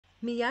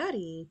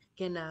Miyari,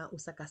 que na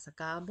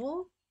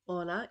usakasakabo.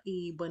 Hola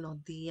y buenos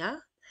días.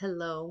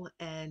 Hello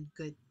and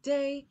good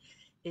day.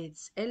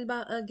 It's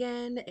Elba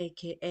again,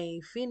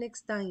 aka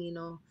Phoenix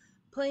Taino,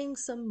 playing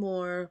some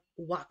more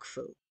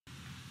Wakfu.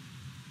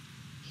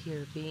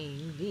 Here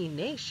being the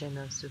nation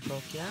of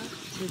Sufokia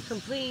to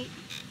complete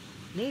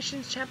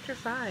Nations Chapter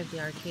 5, the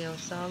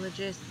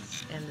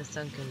Archaeologists and the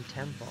Sunken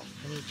Temple.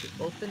 I need to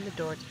open the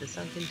door to the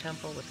Sunken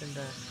Temple within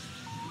the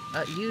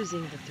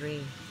using the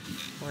 3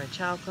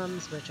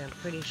 orichalcums, which I'm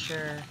pretty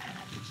sure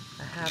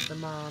I have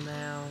them all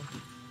now.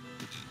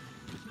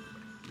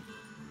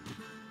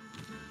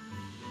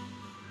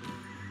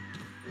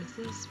 Is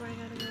this where I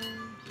gotta go?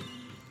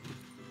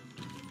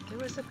 There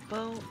was a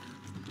boat.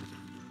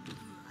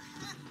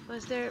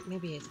 Was there?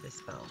 Maybe it's this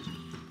boat.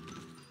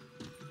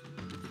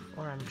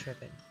 Or I'm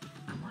tripping.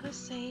 I want to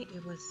say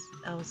it was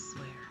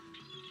elsewhere.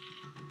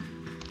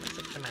 Let's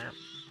look at the map.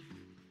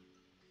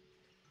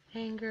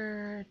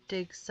 Hangar,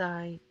 dig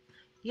site.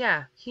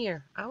 Yeah,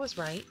 here. I was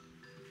right.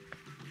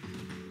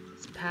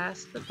 It's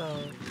past the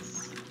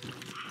boats.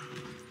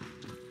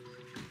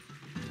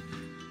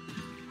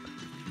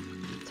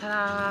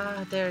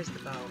 Ta-da! There's the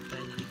boat that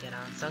I need to get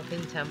on.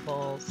 Sunken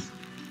Temples.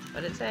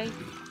 What did it say?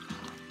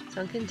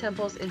 Sunken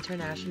Temples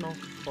International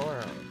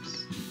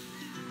Forums.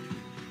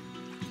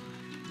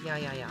 Yeah.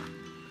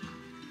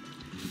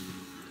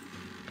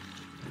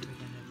 We're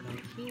gonna go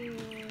here.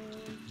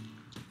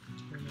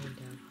 Remain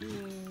down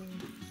here.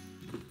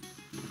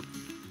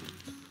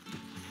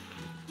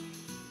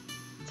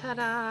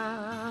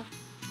 Ta-da!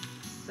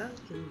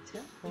 Sunken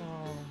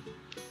Temple.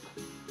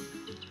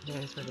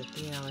 There's where the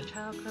 3-hour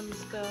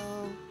chalcums go.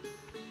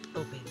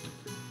 Open.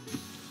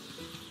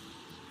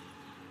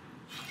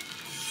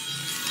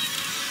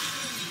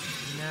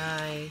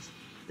 Nice.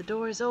 The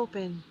door is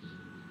open.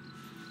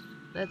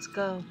 Let's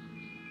go.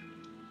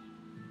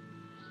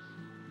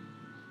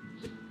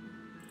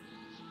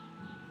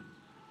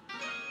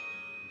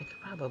 I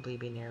could probably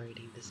be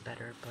narrating this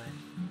better, but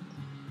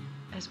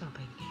I just want to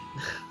play the game.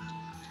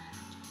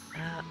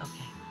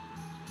 Okay.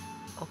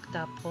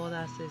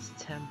 Octapodas'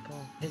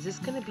 temple. Is this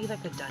gonna be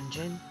like a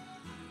dungeon?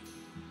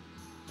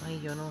 Ay,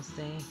 yo no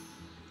sé.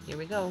 Here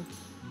we go.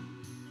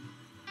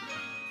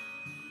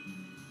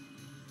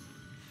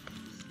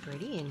 It's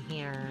pretty in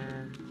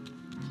here.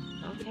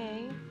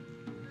 Okay.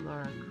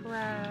 Laura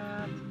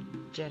Craft.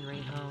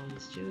 Jenry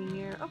Holmes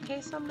Jr.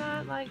 Okay, so I'm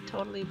not like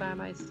totally by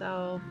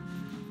myself.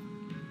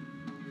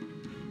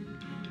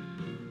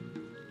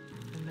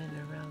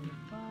 Amanda around the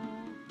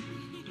ball.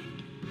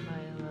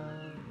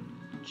 Milo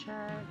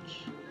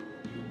Church.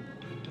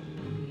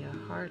 Olivia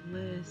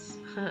Heartless.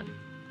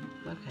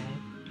 Okay.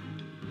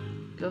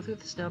 Go through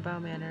the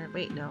Snowbound Manor.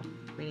 Wait, no.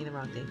 Reading the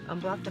wrong thing.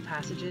 Unblock the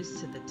passages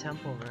to the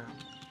temple room.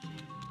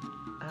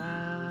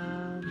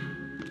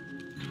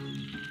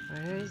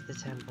 Where is the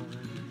temple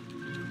room?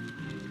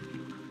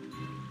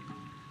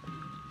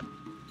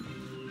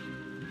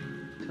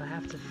 Do I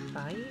have to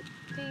fight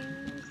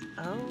things?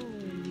 Oh,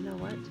 you know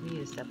what? Do we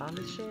need to step on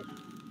this shit?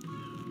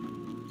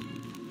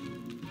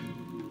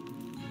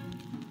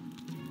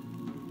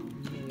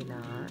 Maybe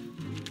not.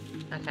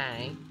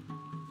 Okay.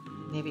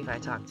 Maybe if I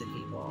talk to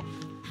people.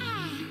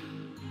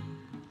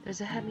 There's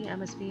a heavy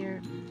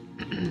atmosphere.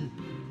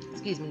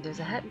 Excuse me. There's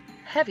a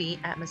heavy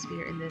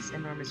atmosphere in this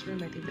enormous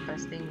room. I think the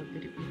best thing would be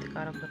to greet the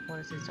god of the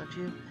forces, don't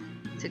you?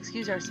 To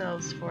excuse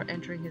ourselves for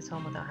entering his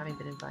home without having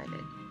been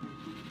invited.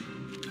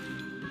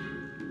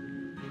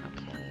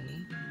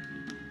 Okay.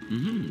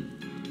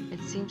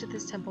 It seems that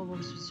this temple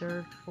was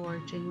reserved for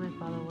genuine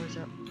followers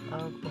of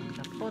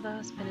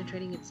Octapodas.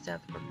 Penetrating its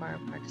depth required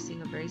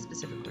practicing a very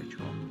specific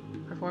ritual.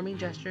 Performing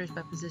gestures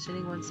by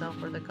positioning oneself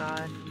where the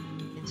god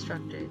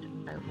instructed.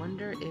 I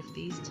wonder if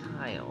these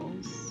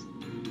tiles...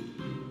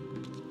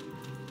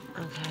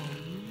 Okay.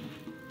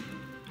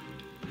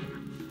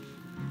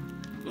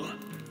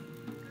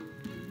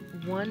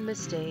 One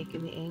mistake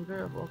in the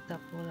anger of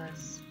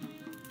Octapodas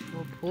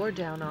will pour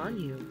down on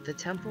you. The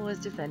temple is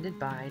defended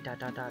by ...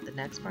 The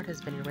next part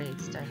has been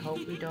erased. I hope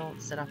we don't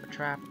set off a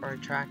trap or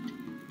attract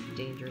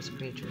dangerous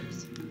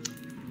creatures.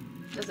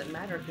 Doesn't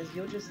matter because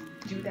you'll just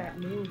do that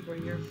move where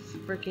you're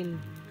freaking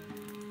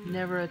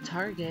never a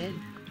target.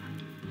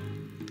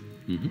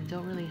 And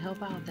don't really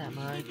help out that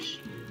much.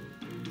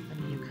 I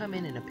mean, you come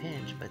in a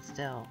pinch, but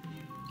still.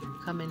 You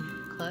come in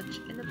clutch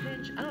in a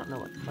pinch? I don't know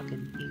what the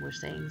fucking English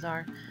sayings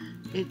are.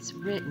 It's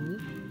written,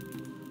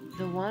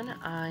 the one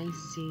eye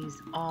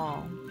sees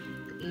all.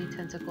 The 8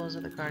 tentacles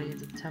are the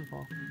guardians of the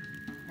temple.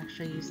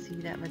 Actually, you see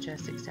that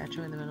majestic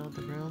statue in the middle of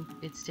the room?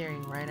 It's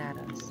staring right at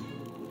us.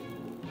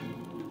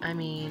 I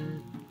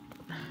mean...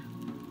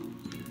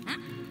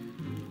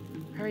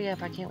 Hurry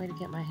up, I can't wait to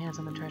get my hands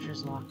on the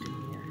treasures locked in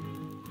here.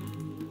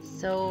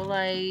 So,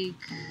 like...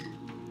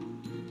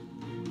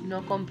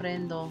 No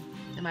comprendo.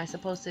 Am I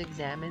supposed to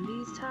examine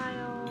these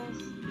tiles?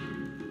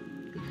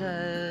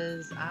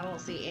 Because I don't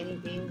see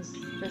anything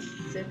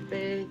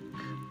specific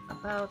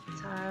about the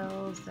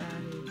tiles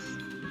that is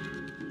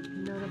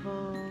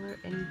notable or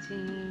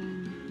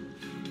anything.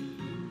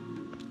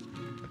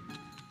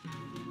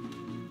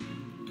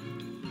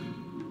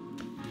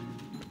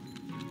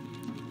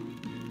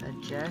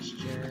 a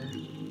gesture.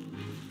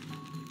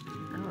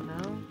 I don't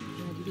know.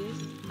 Can I do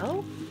this?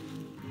 Oh!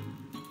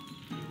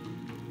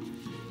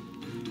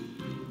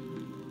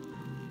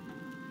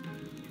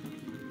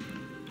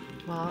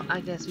 Well, I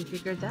guess we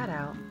figured that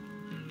out.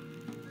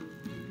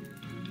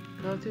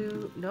 Go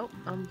through... Nope.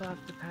 Unblock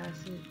the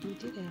passage. We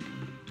did it.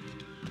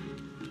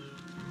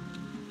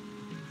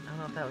 I don't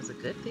know if that was a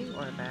good thing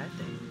or a bad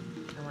thing.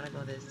 I want to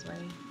go this way. I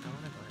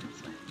want to go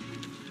this way.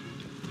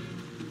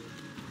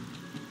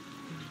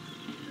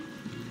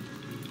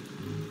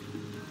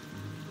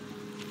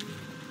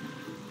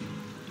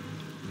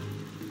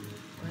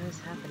 What is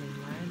happening?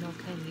 Why no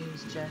can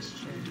use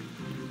gesture?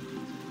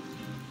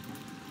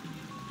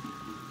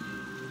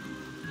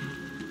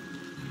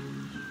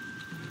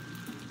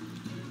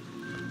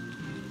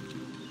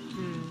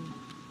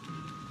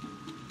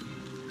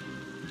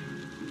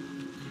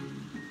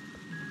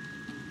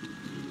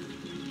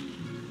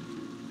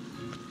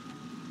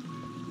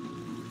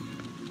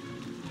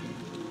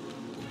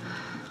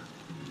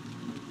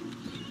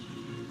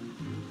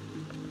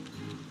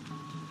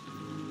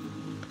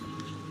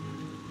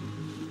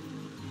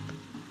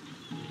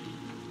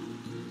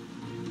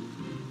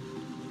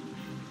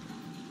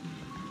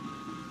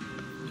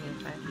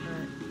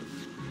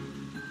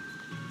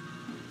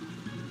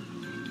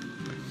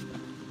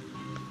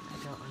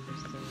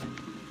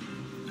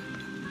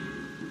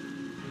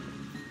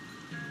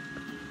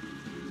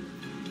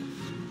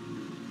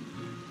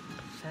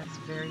 That's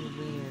very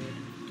weird.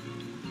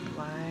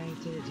 Why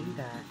did it do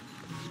that?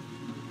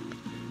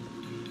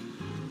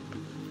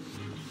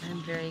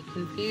 I'm very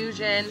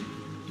confusion.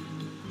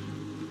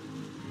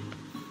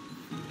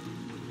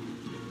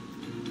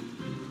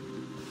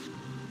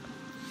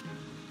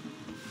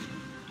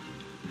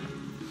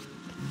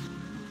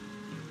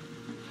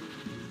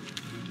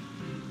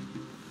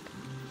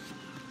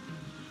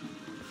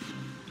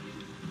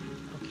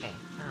 Okay,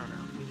 I don't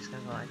know. We're just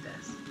gonna go like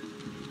this.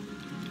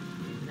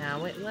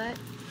 Now it what?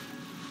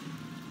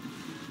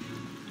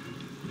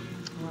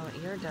 Well,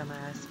 you're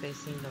dumbass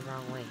facing the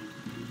wrong way.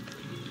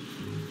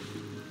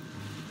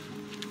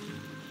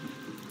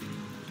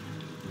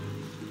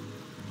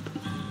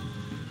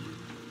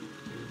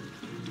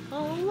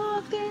 Oh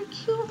look, they're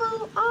cute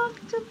little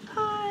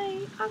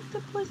octopi,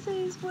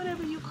 octopuses,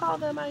 whatever you call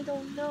them, I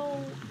don't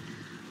know.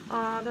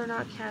 Aw, they're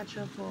not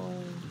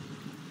catchable.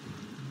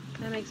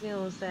 That makes me a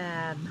little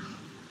sad.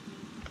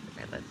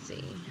 Okay, let's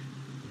see.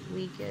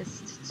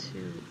 Weakest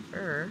to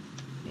Earth.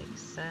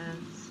 Makes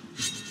sense.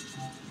 Okay.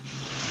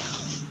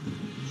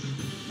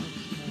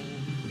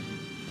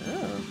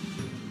 Oh.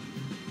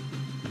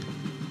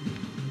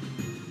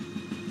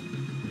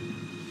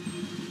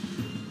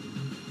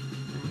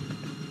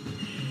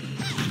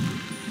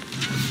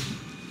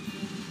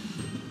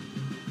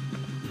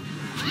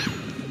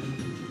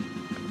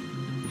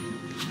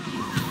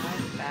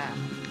 What's that?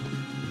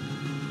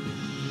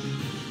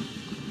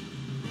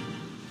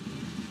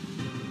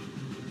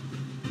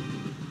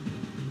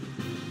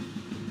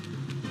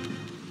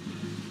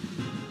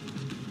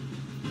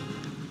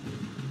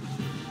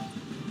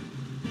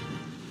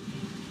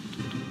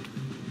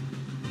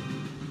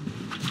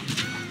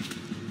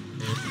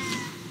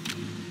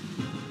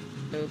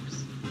 Oops.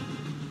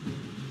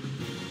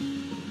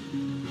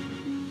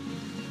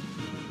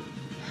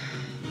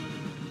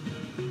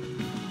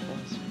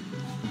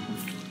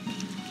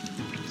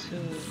 To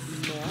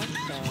cross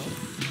out.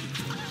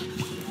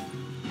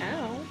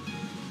 Ow.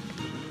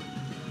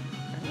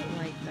 I don't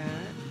like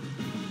that.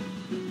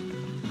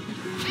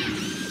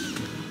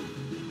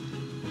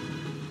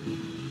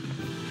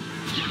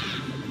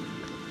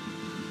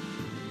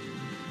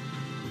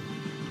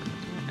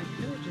 Well, I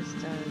could have just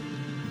done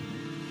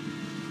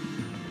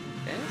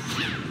this.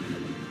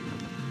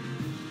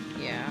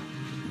 Yeah.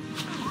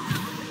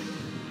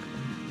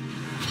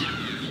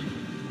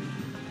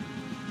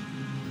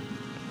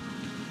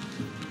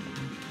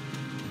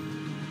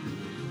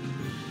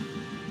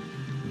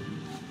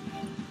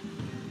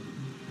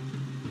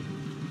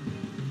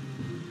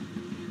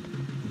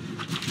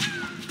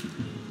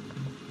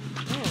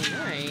 Oh,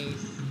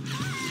 nice.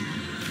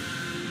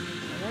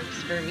 That works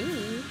for me.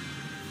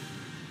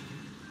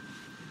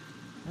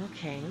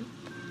 Okay.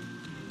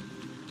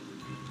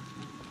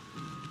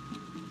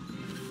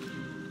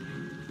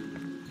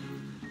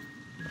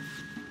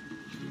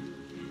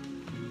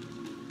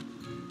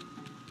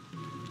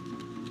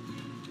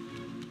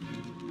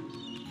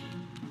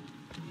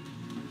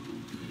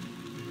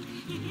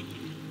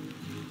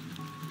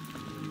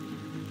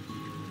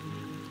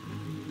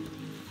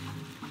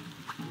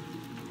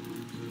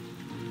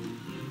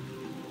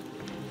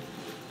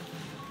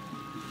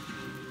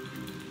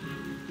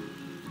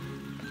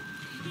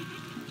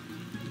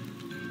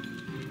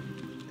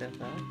 The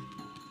fuck?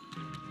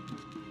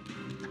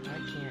 I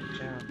can't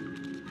jump. I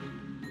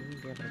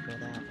wouldn't be able to go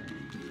that way.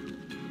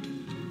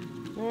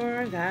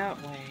 Or that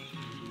way.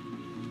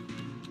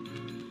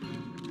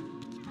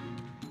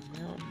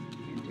 Nope,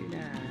 can't do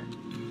that.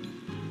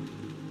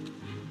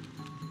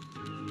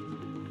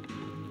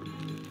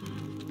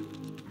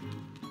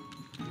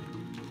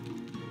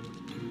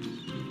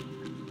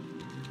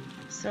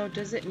 So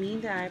does it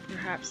mean that I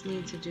perhaps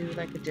need to do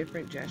like a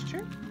different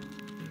gesture?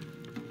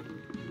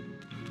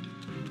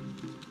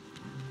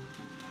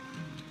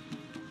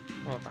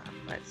 Hold on,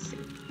 let's see.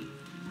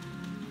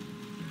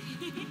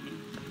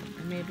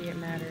 Or maybe it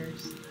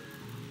matters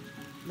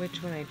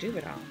which one I do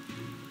it on.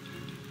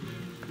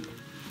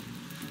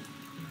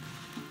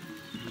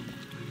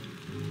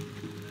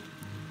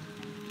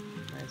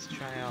 Let's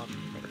try all the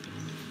things.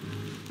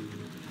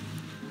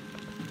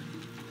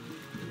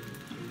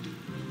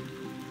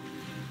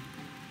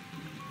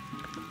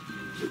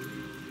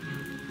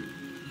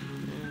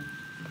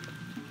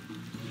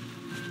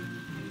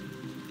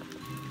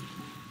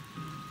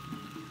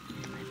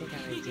 I think I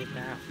might take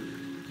that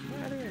one.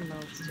 What other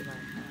emotes do I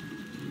have?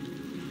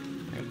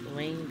 Like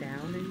laying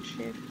down and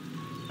shit?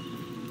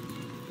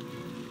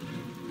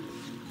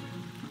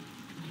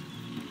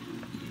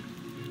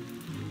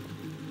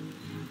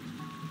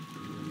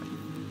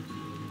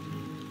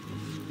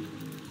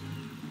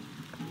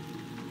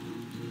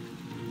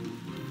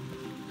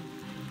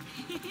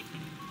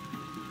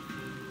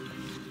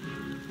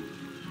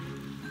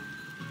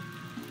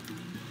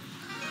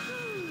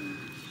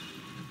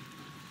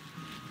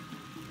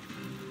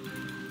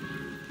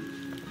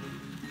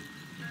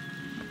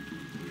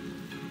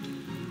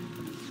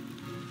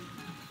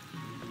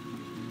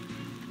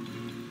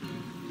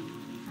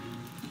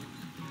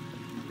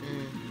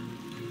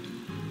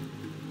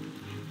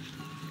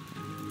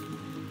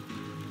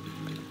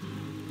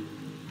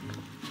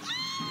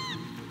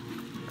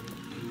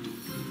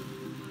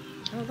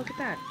 Oh, look at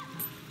that.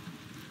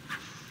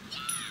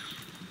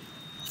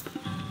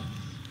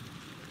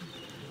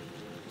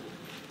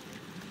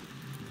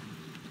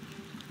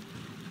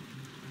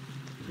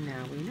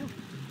 Now we know.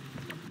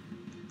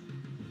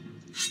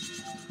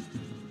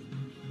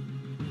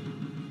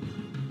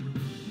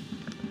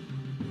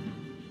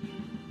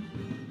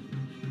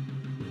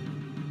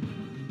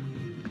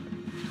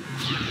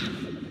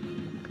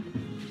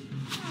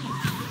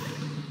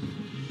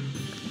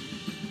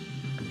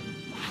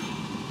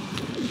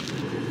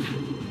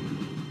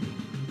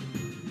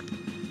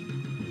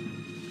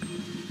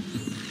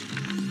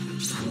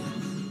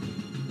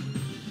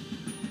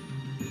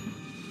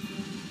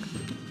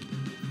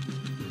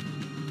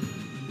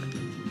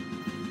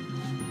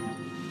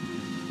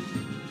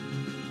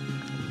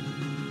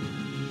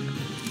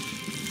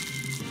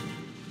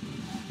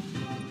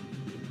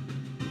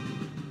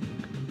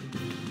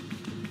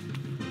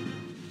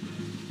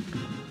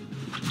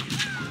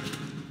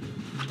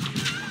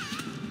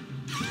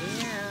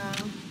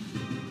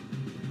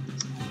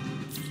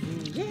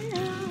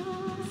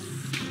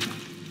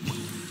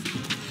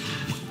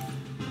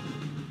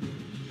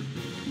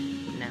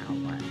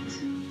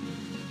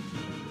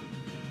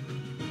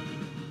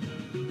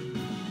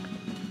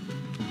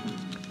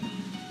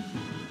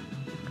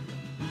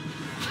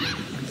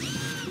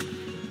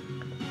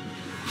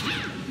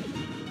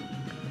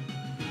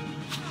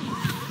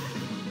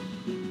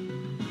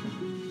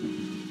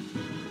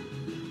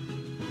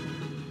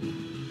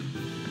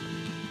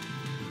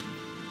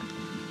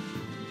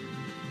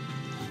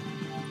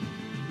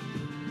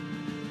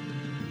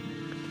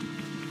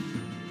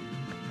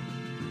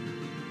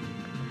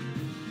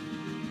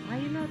 Why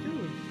you not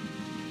doing?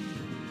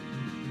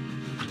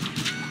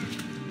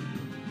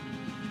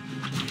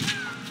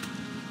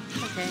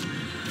 Okay.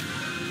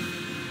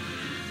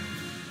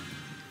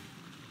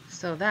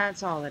 So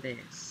that's all it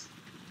is.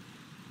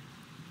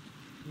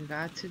 You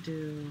got to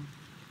do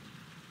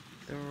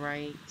the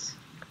right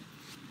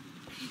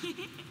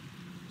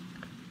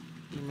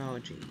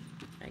emoji,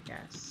 I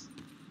guess.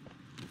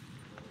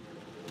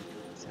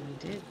 So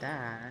we did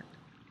that.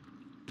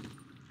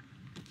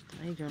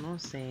 Yo no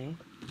sé.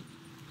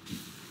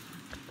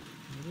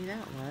 Maybe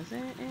that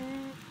wasn't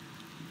it?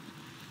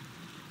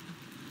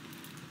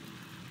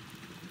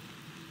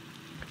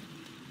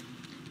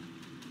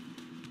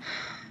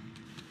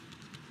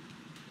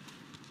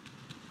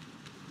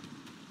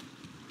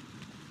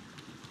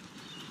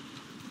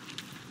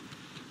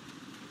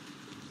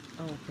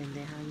 Oh,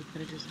 pendeja, you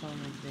could have just gone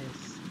like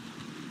this.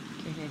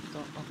 ¿Qué es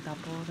esto?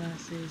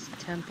 Octapodas is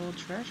temple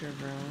treasure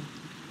room.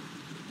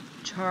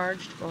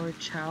 Charged or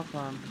chow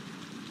bump.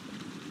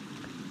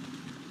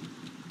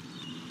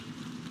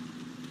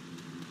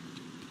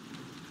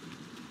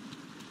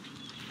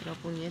 Pero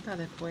puñeta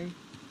después.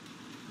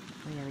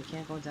 Oh yeah, we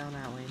can't go down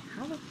that way.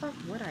 How the fuck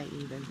would I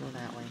even go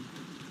that way?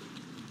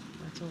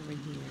 What's over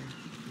here?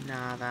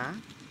 Nada.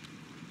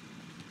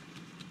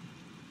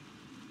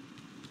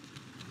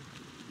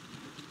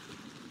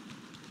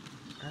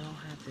 I don't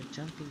have the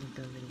jumping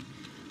ability.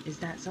 Is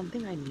that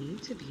something I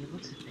need to be able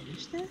to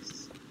finish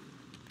this?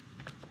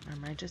 Or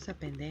am I just a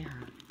pendeja?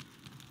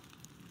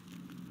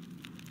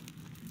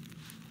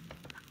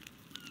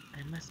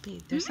 I must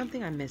be. There's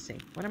something I'm missing.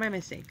 What am I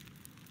missing?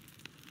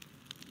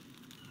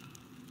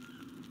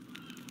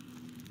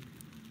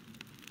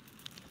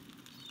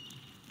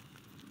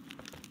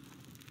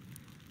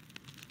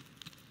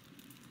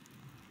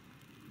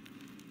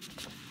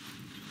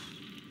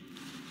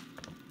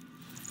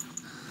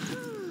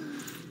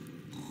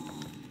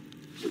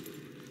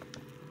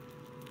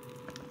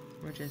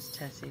 We're just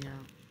testing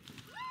out.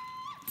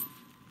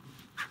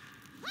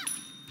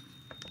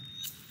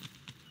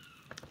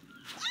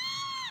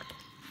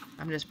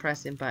 I'm just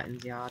pressing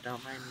buttons, y'all.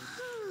 Don't mind me.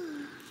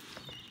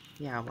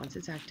 Yeah, once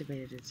it's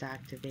activated, it's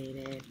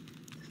activated.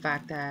 The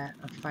fact that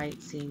a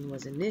fight scene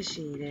was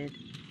initiated.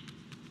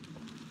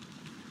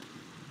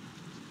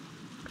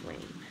 Wait.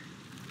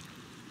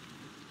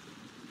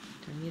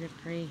 Do I need to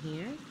pray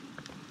here?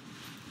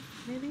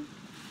 Maybe?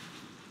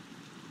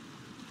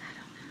 I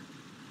don't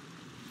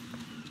know.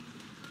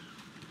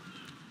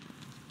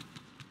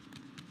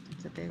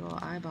 It's a big old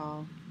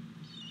eyeball.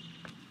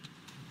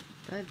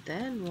 But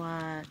then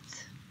what?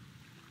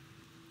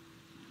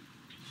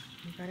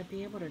 You gotta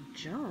be able to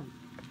jump.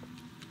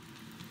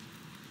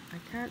 I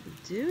can't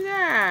do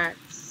that.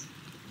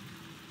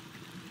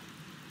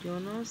 Yo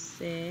no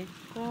sé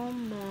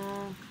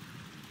cómo.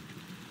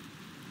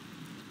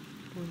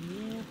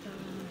 Puñeta.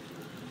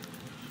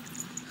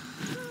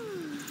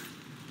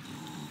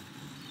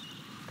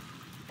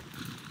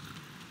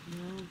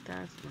 No,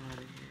 that's not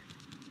it.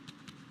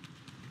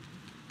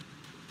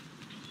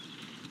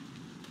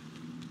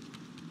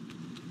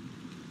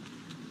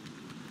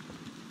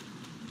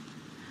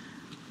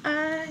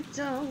 I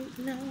don't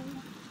know.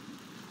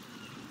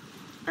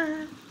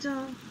 I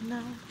don't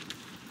know.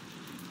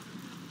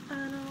 I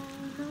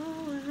don't know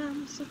where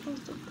I'm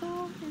supposed to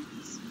go.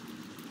 It's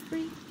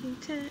freaking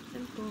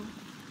temple.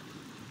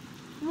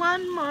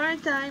 One more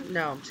time.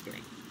 No, I'm just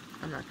kidding.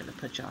 I'm not gonna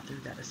put y'all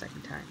through that a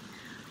second time.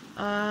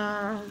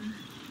 I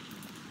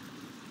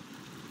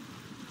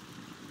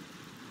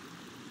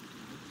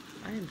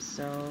am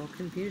so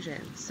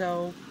confusion.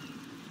 So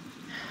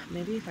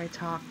maybe if I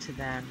talk to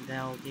them,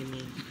 they'll give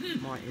me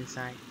more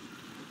insight.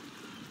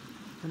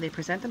 When they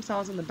present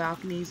themselves on the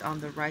balconies on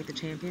the right, the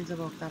champions of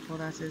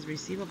Octapodas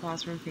receive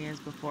applause from fans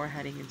before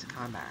heading into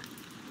combat.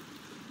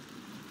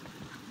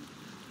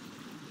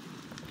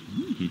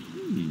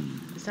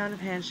 The sound of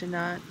hands should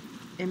not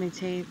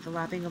imitate the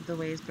lapping of the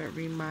waves, but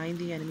remind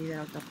the enemy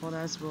that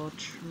Octapodas will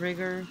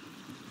trigger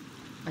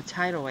a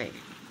tidal wave.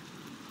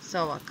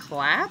 So a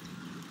clap?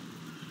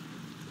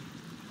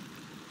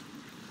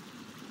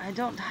 I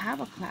don't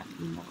have a clap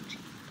emoji.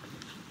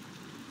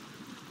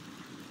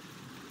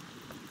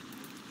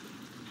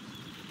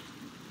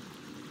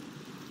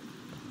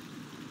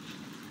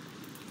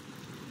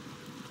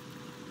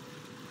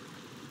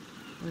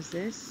 Was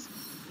this?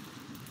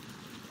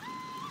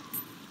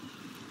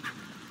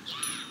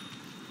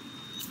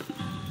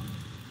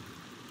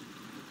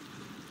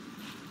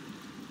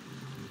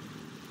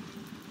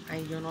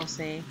 Yo no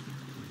sé.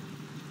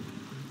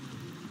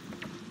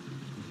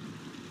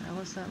 That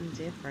was something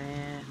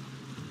different.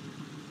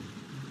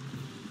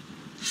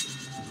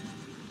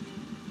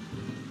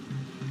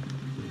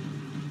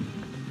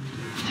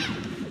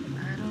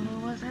 I don't know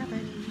what's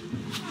happening.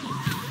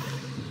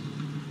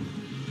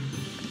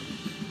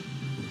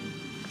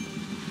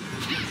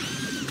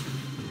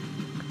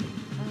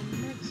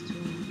 Come next to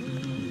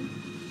me.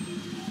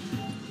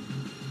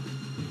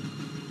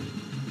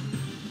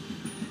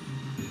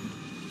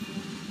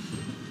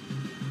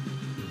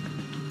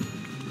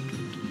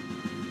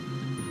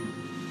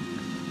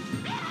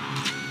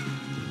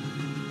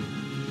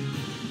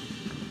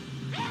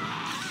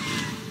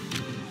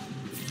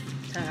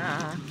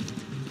 Ta-da.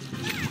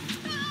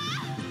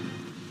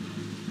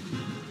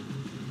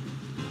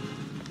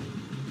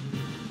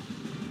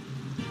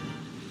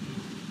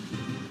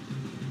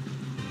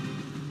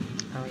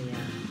 Oh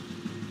yeah.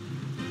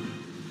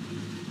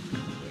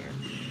 Here.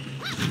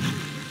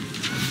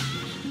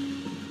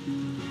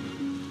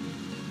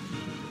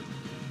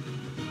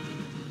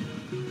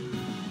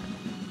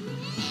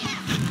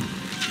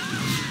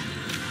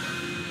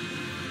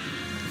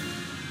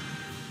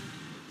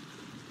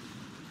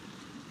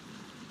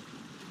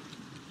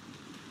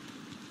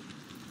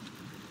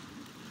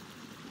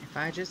 If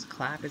I just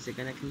clap, is it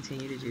going to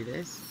continue to do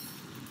this?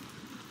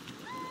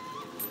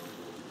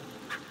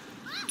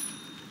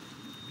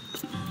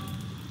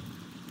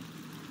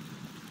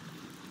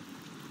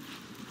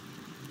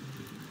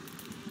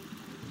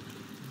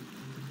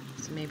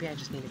 So maybe I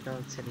just need to go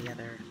to the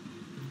other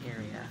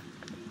area.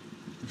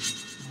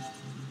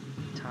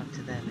 Talk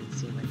to them and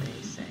see what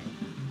they say.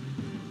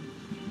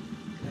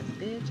 Because,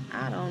 bitch,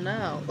 I don't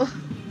know.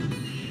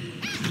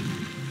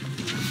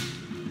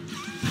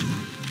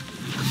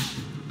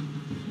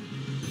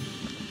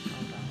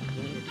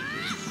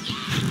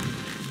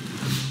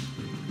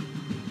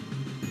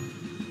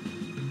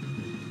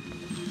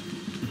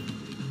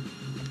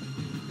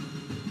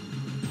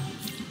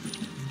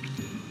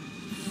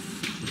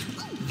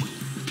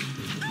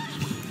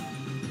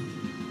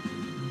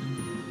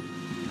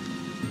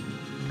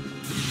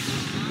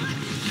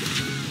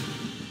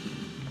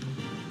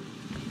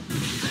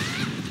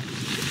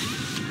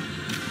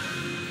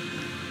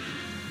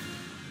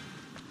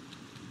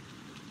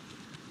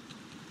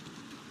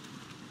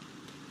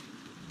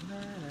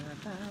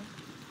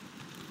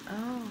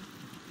 Oh.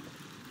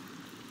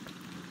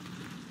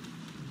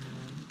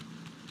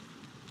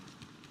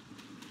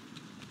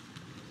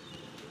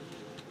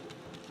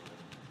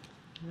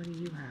 What do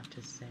you have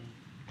to say?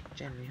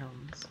 January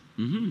Holmes.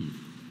 Mm-hmm.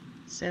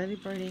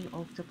 Celebrating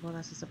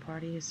Octopolas as a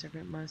party, his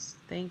servant must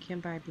thank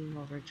him by being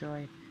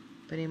overjoyed,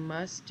 but he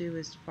must do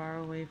as far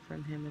away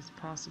from him as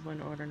possible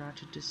in order not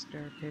to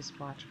disturb his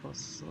watchful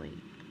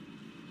sleep.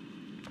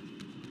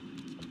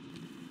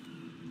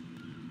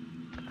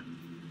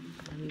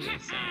 What are you gonna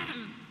say?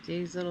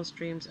 These little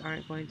streams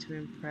aren't going to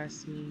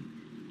impress me.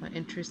 What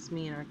interests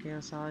me in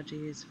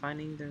archaeology is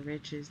finding the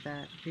riches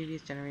that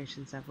previous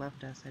generations have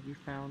left us. Have you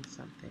found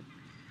something?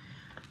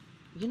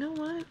 You know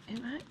what?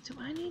 Do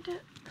I need to...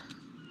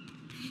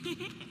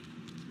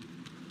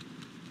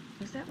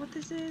 Is that what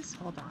this is?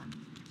 Hold on.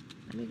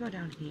 Let me go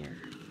down here.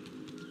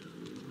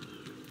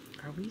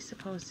 Are we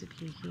supposed to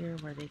be here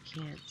where they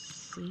can't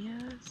see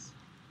us?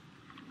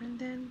 And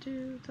then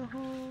do the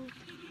whole...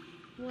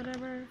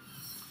 whatever?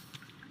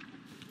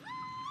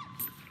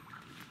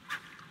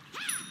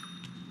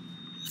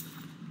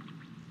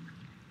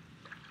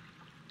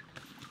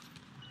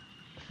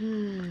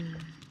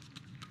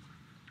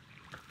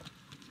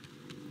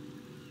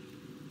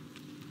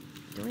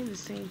 Doing the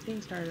same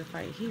thing started a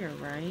fight here,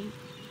 right?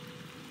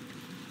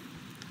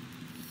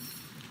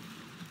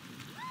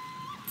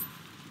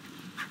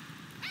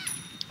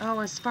 Oh,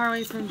 as far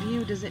away from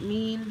view, does it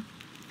mean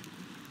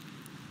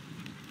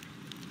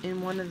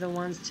in one of the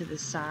ones to the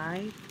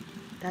side?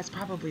 That's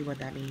probably what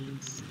that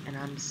means. And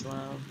I'm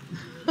slow.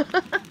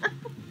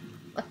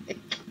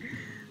 Like,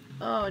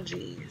 oh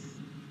jeez.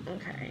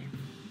 Okay.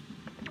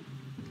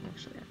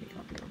 Actually, I think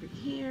I'll be over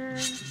here.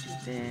 Do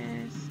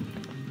this.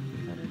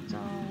 Put a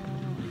doll.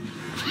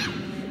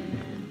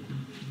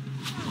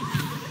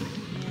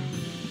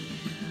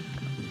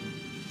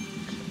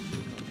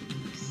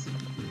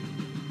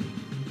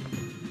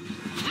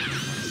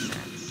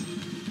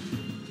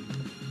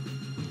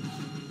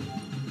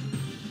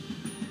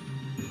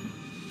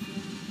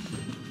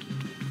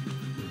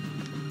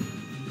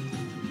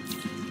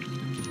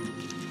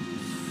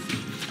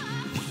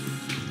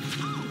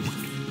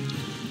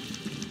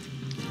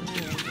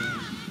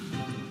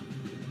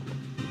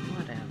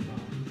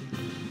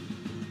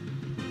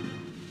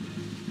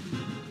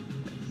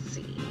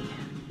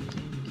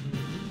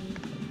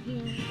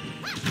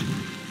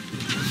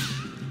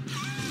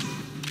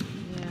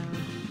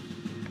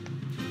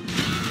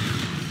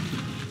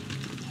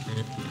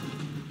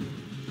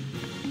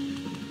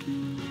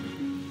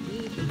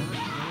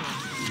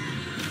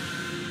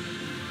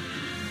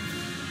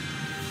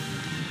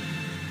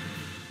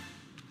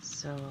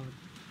 So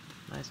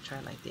let's try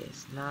like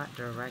this, not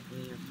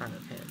directly in front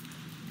of him.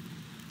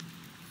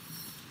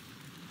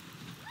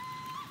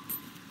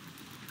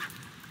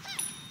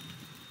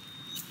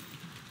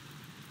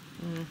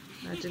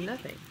 That did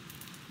nothing.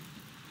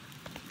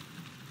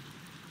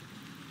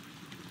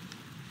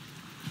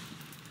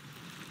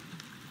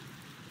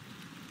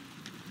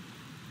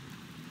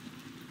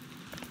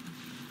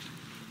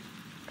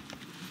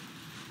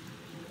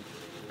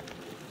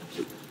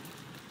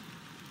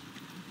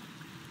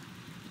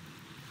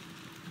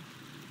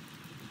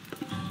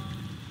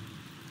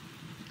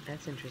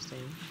 That's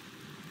interesting.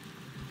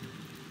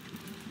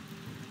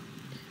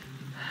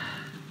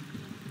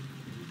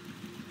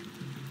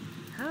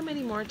 How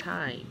many more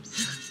times?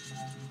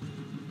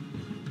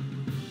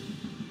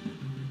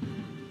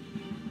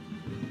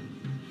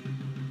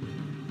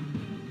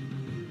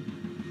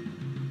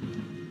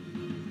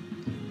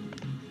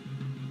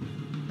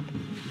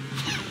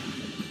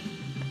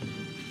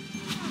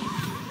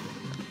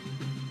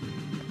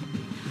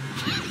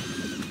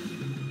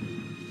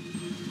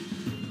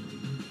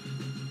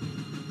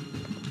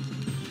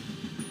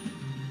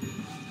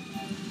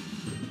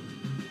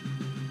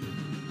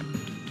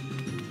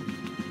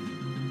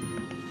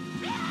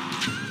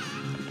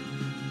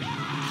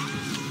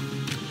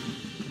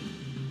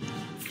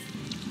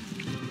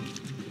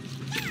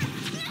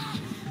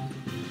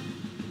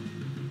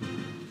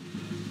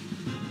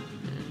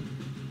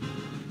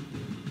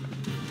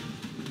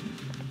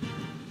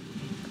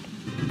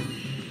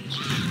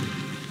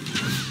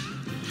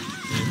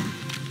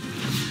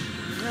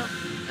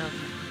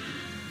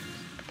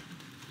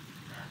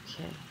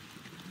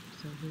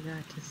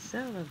 To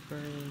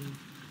celebrate.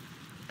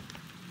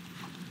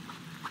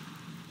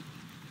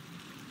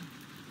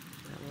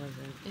 That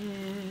wasn't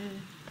it.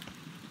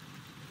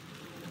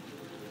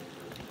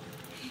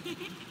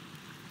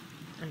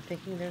 I'm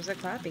thinking there's a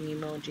clapping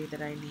emoji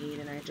that I need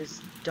and I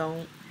just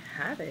don't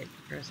have it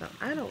or something.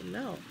 I don't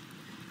know.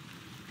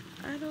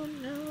 I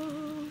don't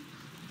know.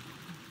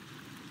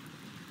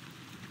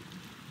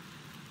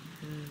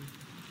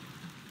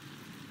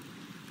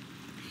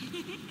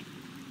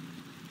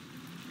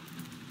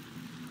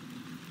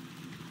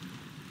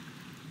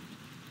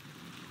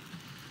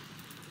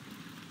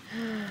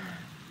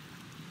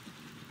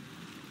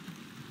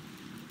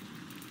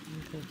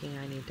 I'm thinking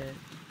I need to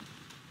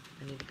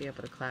be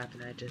able to clap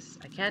and I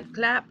can't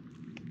clap.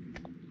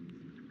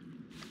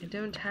 I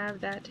don't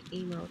have that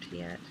emote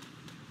yet.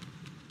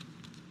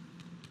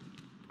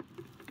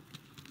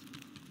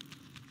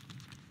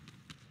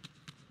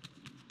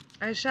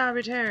 I shall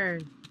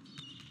return.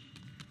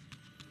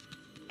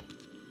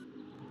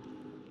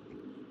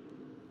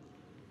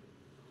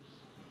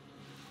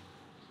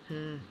 Oh,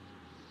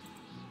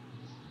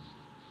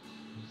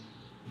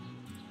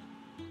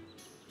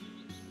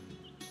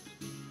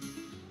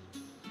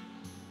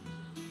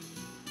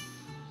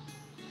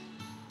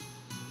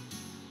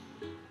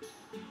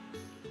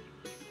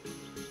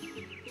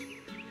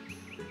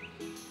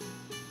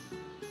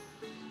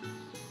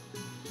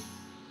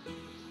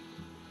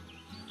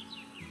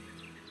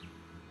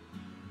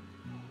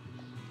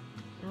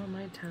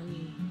 my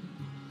tummy.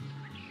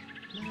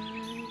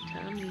 My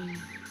tummy.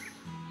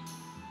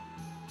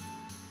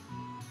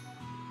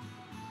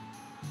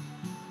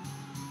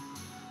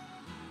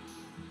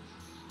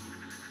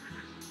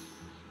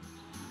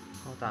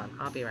 Hold on,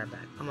 I'll be right back.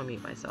 I'm gonna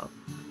mute myself.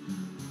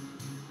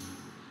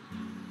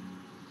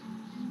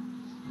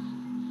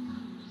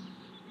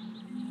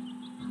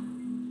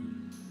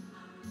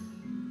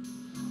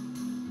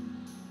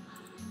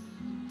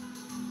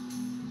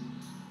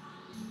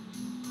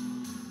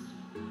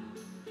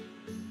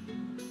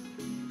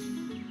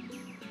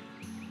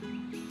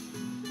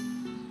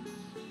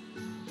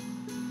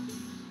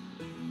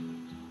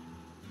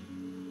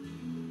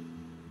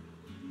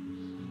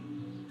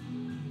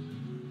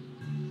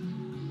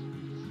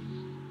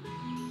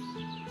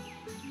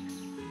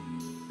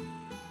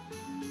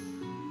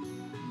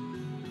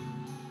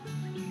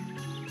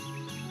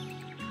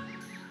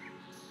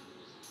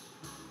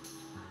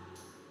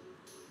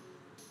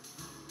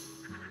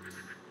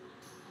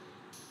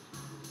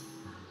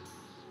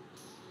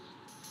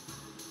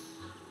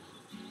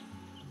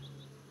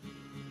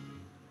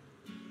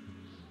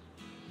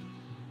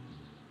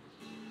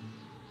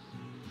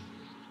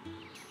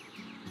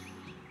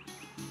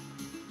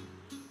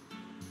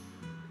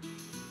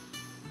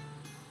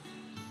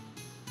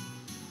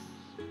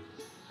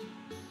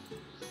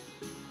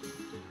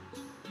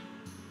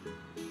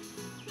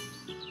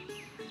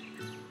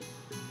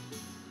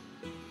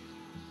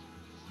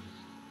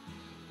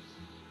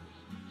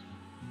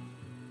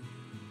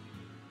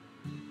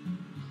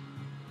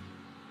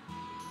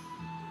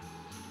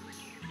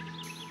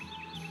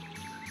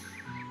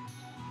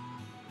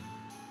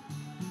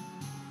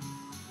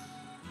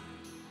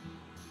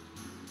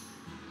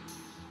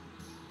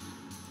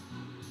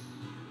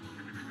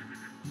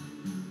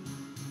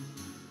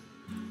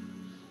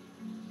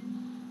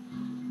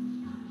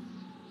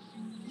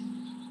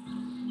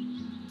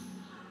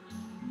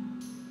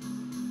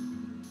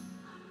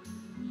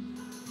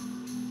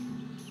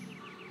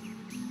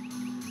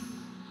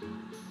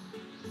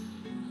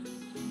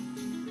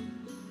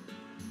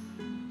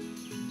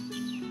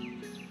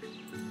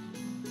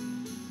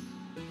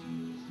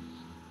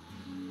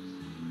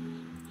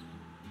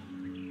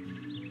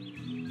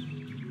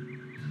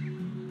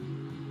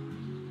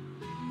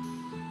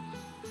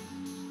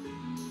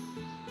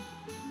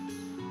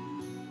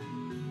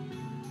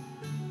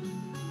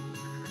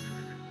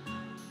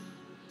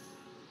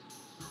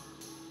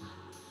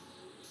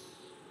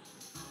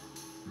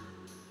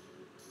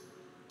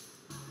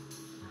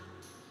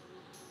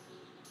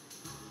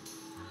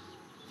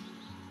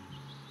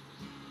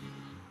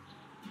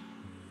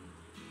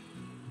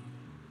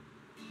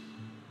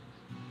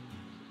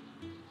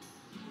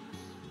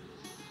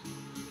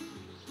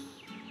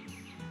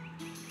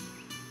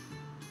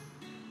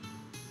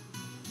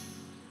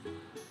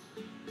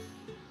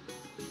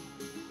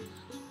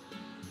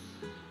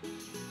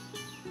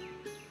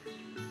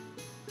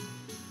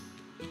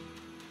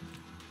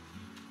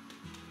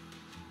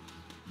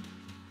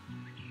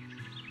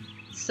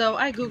 So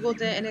I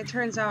Googled it and it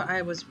turns out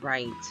I was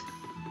right.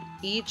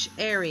 Each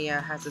area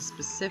has a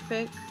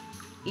specific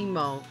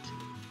emote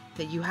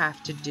that you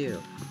have to do,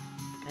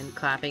 and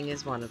clapping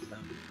is one of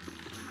them.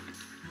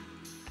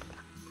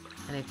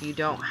 And if you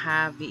don't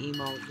have the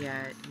emote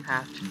yet, you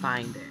have to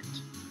find it.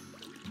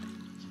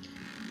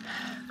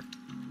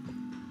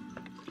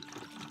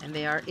 And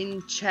they are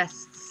in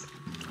chests.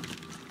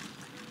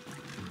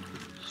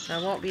 So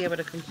I won't be able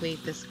to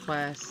complete this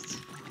quest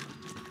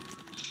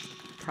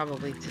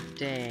probably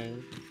today.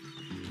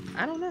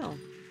 I don't know.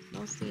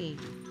 We'll see.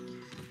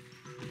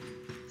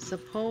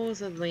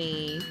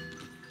 Supposedly,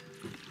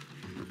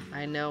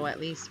 I know at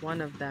least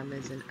one of them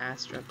is in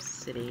Astrup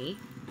City.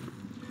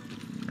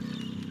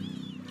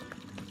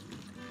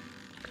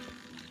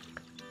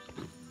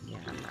 Yeah,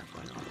 I'm not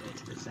going all the way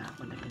to the Zap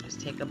when I can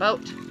just take a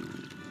boat.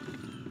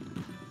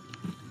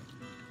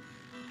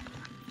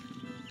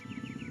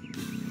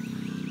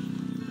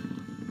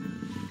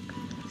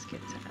 Let's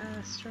get to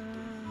Astrup.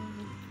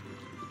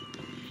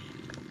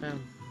 Boom.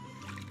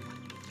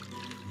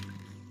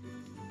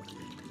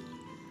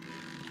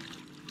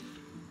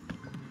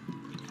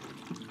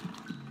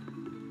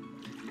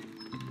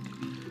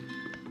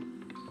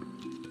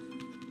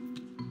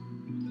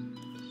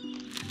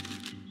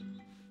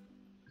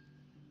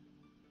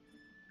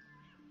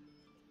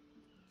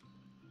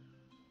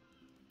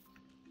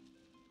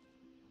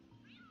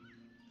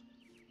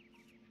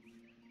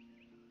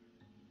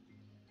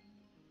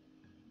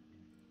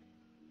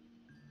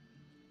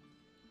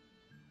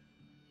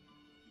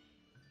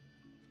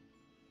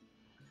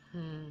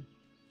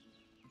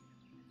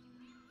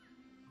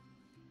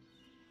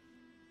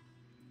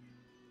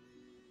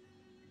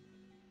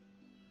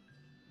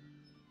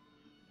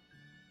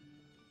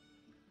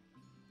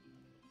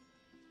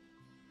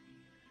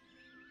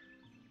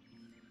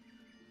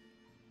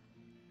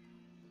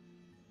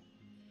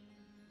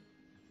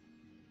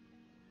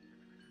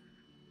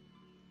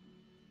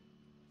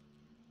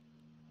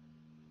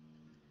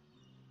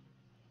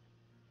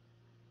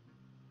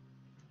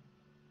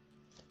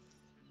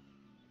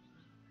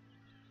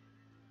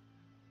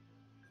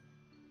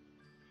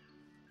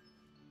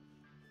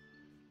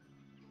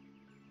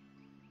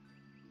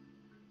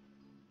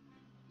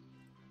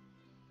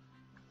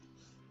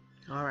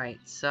 Alright,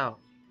 so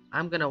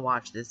I'm gonna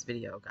watch this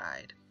video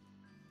guide.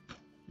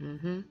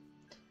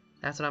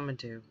 That's what I'm gonna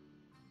do.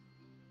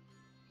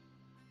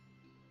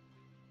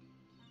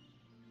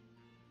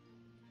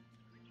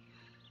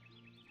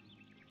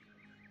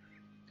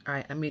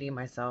 Alright, I'm muting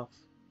myself,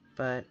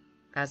 but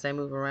as I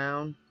move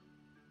around,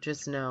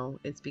 just know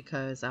it's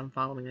because I'm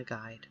following a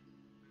guide.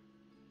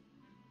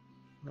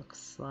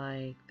 Looks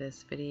like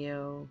this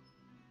video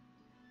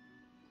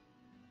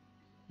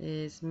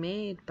is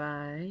made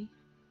by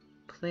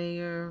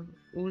player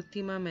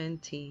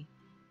Ultimamente.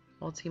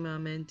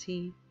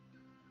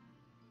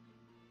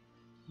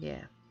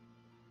 Yeah.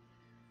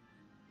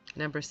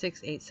 Number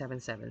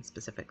 6877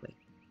 specifically.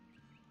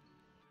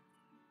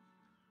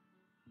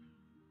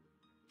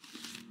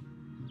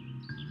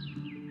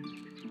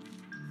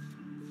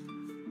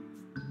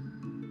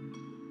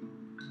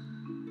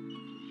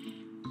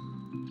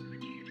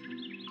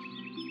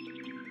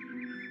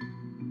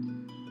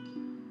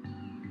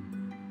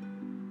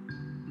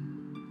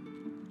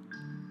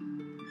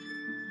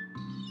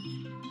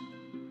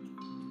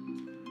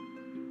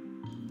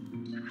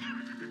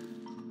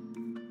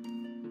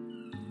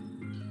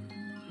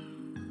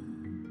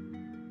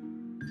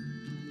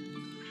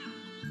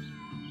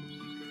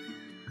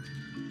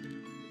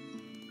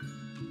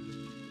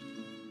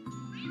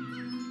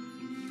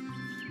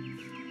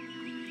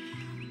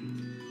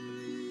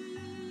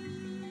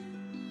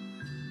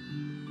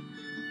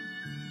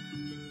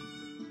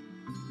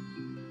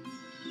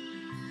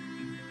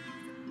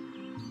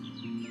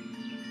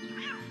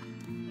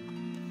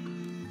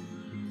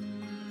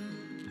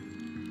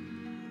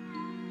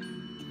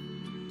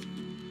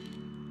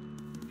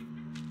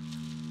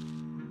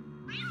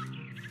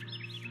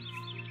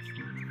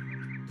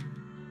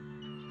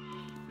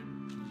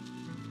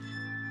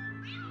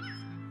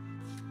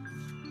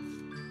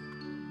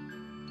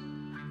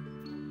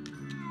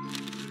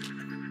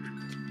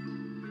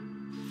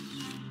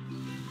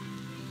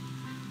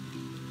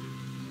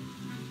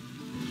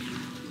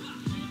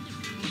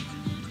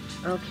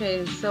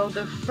 Okay, so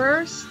the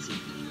first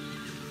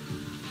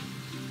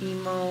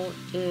emote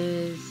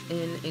is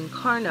in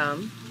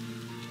Incarnum,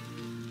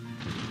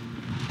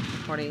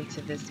 according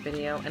to this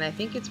video, and I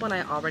think it's one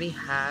I already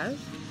have,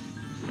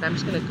 but I'm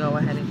just going to go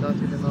ahead and go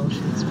through the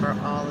motions for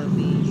all of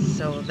these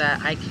so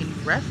that I can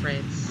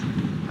reference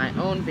my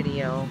own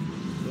video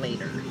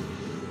later.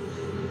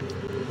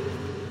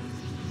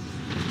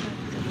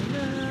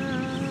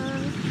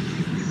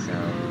 So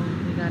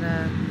we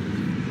gotta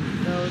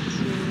go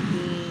to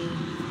the...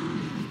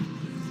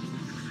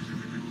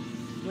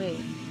 Wait,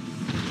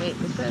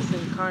 it says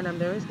Incarnum.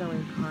 There is no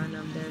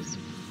Incarnum. There's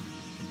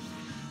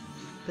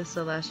the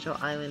Celestial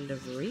Island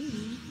of Re.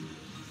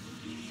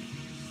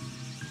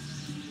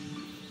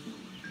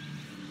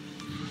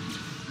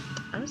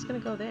 I'm just gonna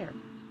go there.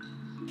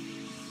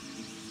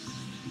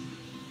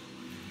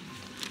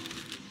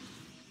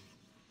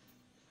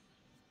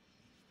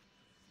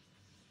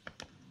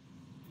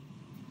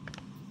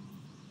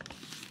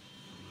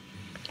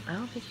 I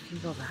don't think you can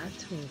go back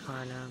to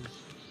Incarnum.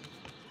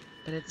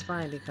 But it's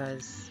fine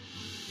because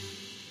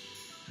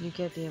you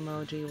get the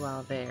emoji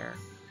while there.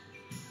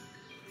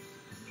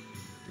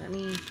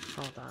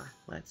 Hold on,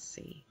 let's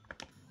see.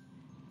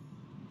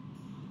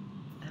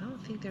 I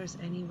don't think there's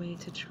any way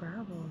to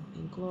travel.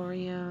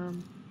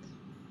 Inglorium,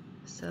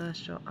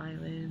 Celestial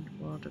Island,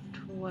 World of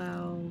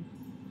 12,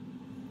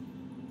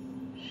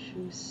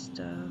 Shoe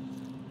Stuff.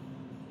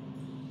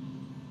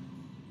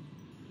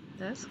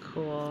 That's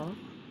cool.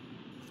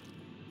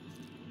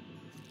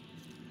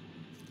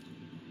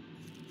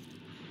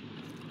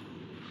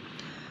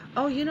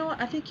 Oh, you know what?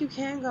 I think you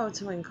can go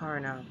to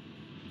Incarno.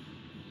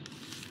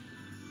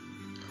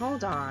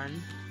 Hold on.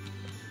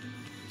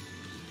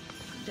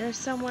 There's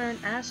somewhere in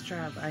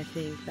Astrab, I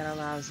think, that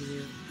allows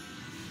you.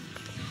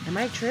 Am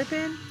I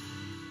tripping?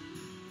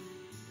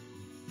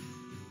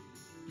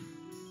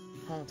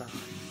 Hold on.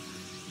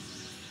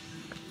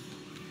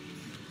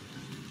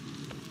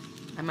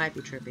 I might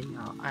be tripping,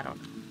 y'all. I don't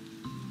know.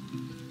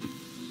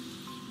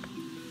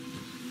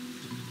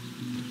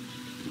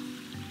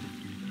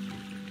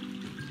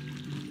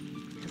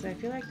 Because I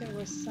feel like there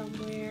was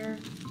somewhere...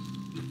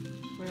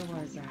 Where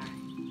was I?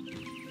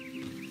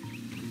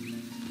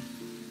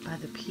 By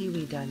the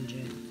Peewee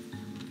dungeon.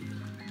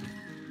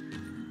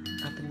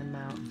 Up in the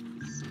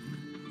mountains.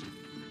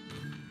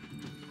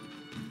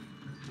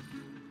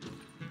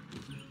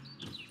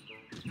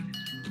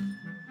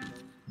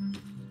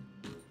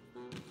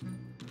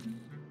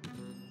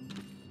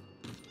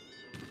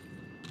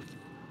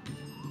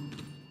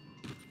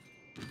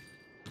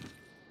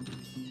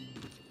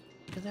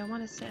 Because I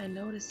want to say I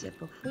noticed it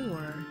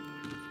before,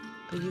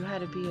 but you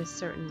had to be a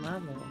certain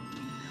level.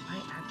 I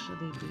might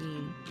actually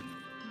be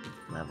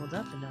leveled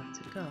up enough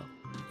to go.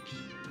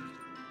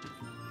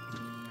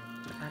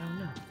 But I don't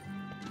know.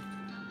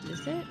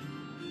 Is it?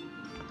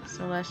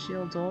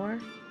 Celestial door?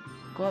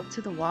 Go up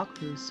to the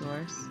Wakfu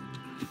source.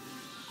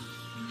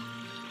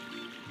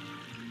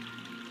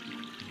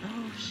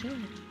 Oh shit.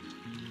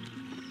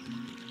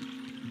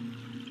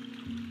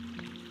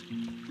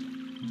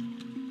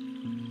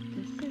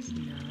 This is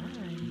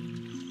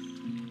nice.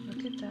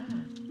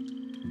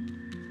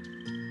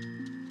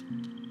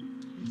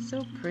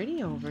 so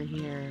pretty over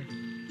here.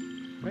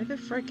 Where the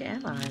frick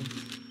am I?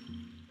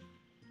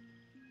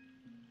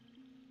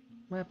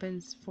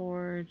 Weapons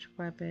forge,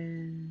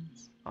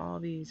 weapons. All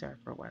these are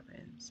for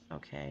weapons.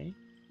 Okay.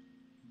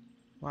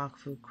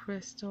 Wakfu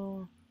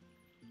crystal.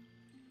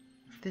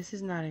 This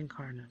is not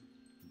Incarnate.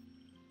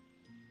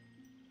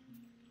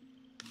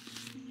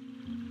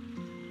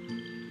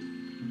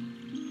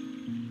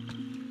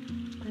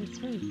 But it's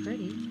very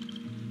pretty.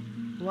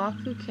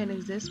 Wakfu can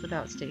exist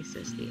without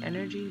stasis. The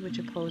energy which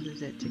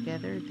opposes it,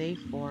 together they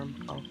form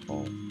a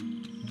whole.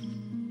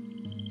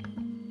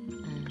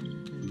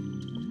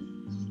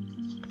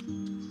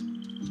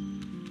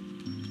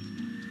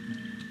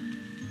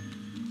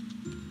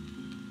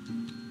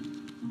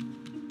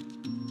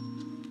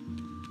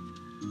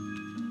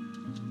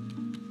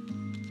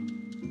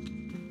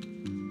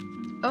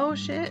 Oh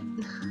shit!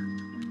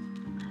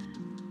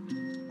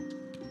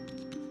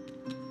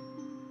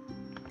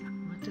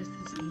 What does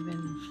this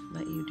even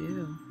let you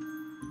do?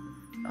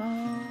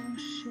 Oh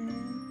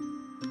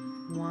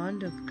shit.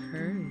 Wand of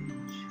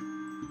Courage.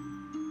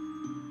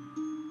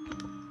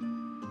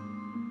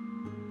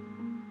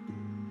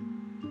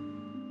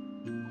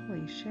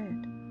 Holy shit.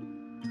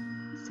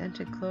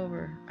 Scented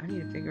Clover. I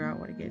need to figure out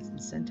what to get some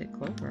Scented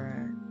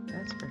Clover at.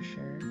 That's for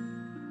sure.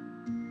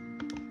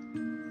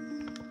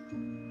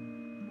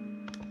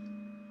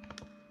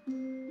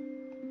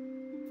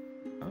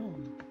 Oh.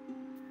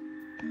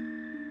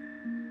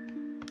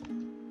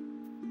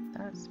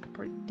 That's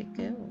pretty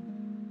cool.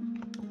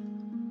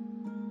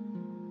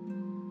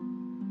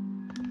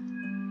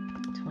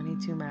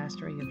 22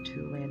 mastery of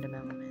 2 random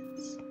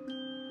elements.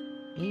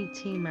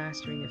 18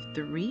 mastery of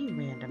 3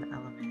 random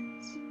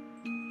elements.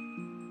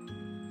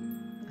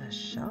 A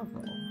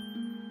shovel.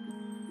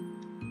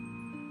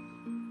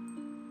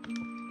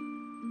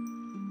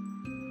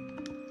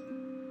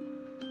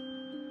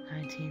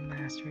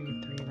 Mastery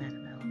of 3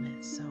 random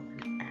elements. So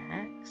an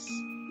axe.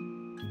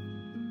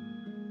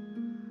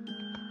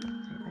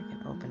 I can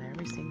open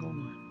every single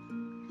one.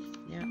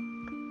 Yep.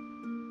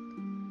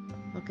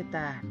 Look at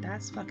that.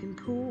 That's fucking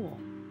cool.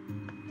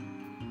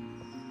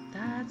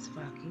 That's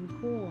fucking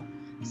cool.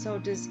 So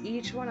does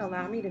each one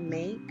allow me to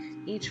make,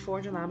 each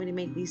forge allow me to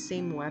make these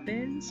same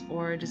weapons?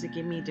 Or does it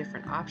give me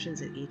different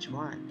options at each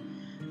one?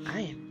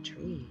 I am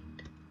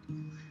intrigued.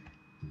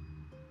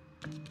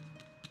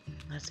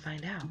 Let's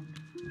find out.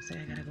 Looks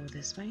like I gotta go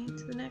this way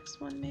to the next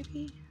one,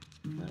 maybe?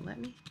 Will it let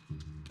me?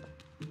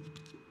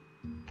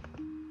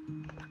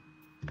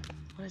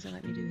 What does it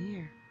let me do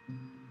here?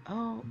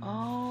 Oh,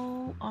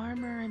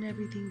 armor and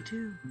everything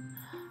too.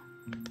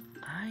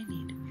 I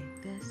need to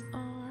make this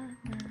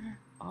armor.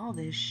 All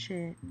this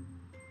shit.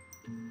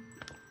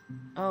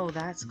 Oh,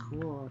 that's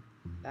cool.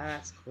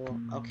 That's cool.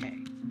 Okay.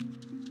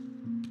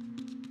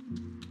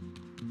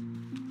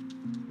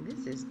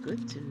 This is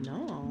good to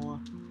know.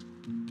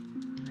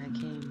 I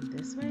came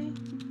this way?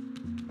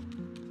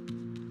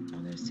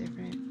 Oh, there's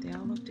different. They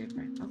all look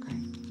different.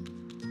 Okay.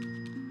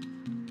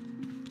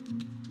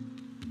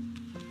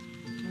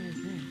 What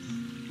is this?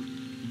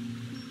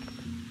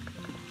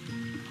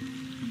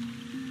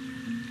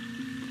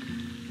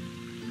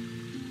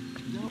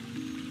 Nope.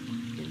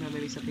 You know,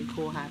 maybe something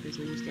cool happens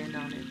when you stand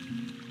on it.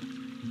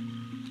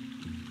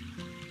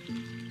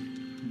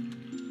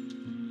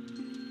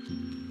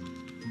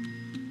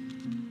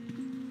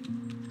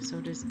 So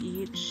does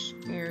each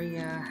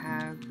area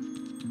have...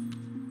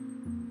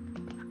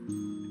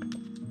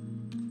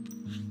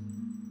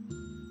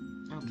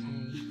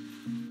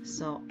 Okay,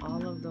 so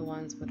all of the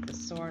ones with the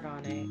sword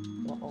on it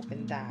will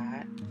open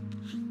that.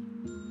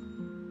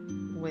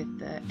 With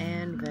the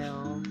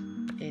anvil,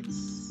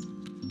 it's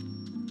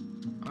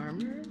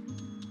armor?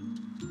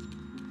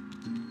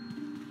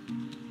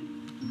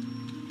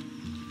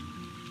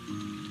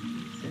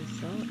 This is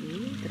so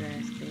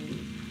interesting.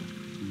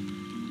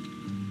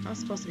 I was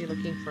supposed to be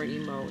looking for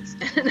emotes,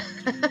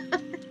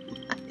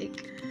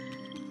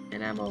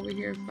 and I'm over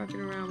here fucking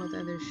around with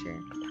other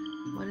shit.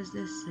 What does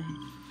this say?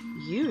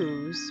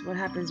 Use? What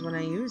happens when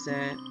I use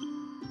it?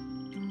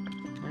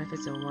 What if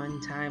it's a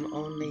one-time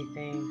only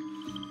thing?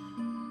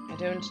 I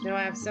don't know.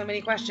 I have so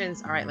many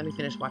questions. All right, let me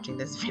finish watching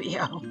this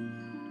video.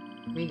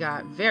 We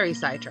got very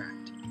sidetracked.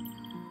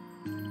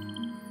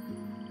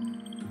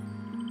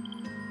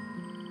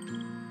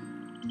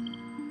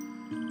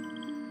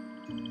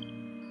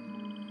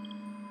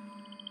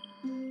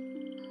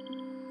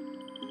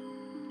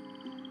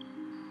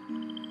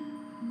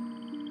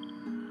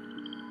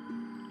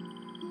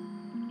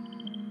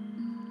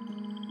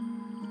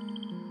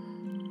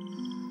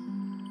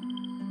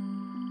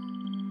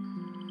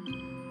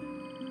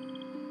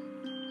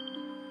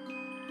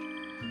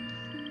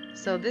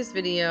 So this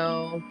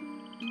video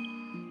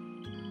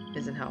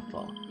isn't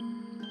helpful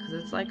because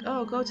it's like,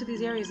 oh, go to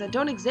these areas that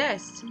don't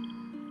exist.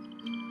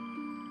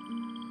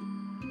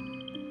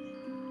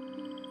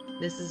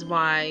 This is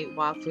why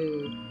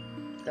Wakfu,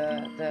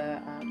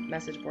 the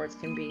message boards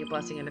can be a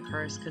blessing and a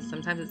curse, because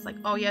sometimes it's like,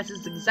 oh yes,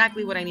 this is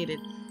exactly what I needed,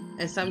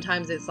 and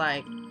sometimes it's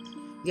like,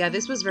 yeah,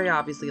 this was very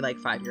obviously like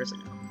 5 years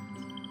ago.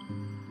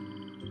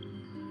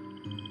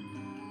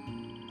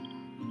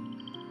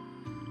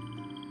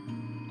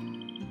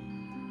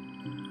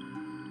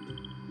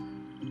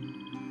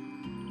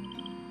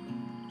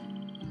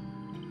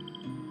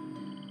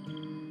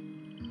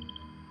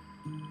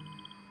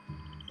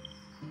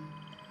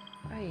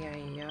 Ay,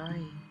 ay,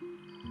 ay.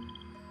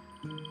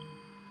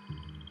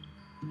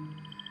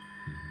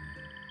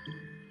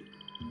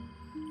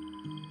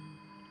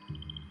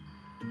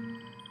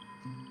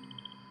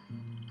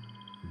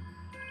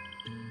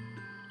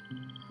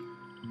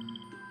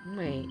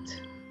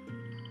 Wait.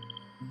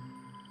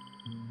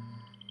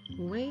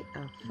 Wait a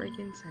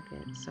freaking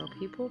second. So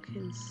people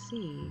can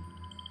see.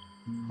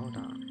 Hold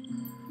on.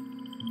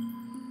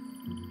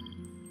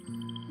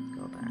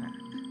 Go back.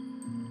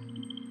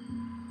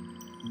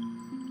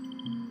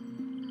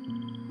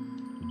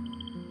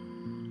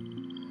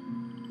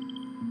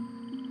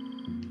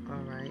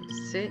 Alright.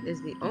 Sit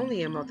is the only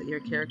emote that your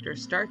character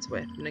starts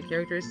with. When a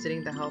character is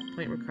sitting, the health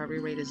point recovery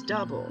rate is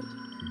doubled.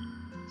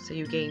 So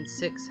you gain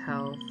 6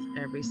 health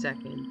every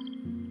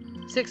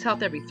second. 6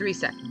 health every 3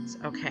 seconds.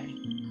 Okay.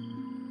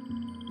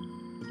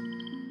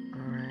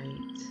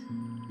 Alright.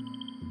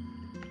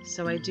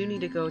 So I do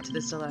need to go to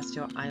the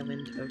Celestial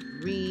Island of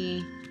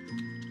Re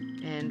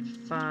and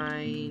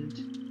find...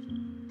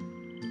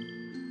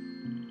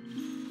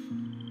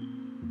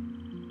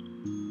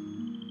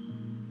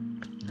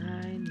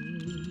 I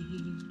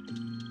need...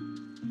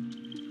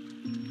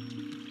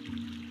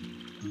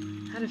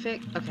 How to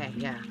fix... Okay,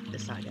 yeah.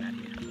 This is how I get out of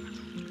here.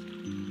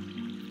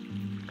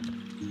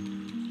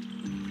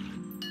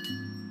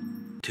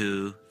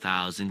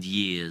 2,000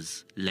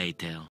 years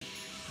later.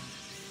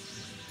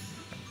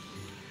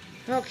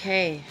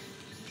 Okay,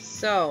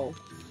 so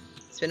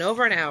it's been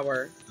over an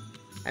hour.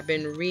 I've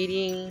been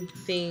reading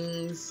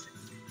things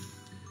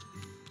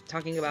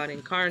talking about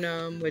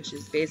Incarnum, which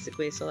is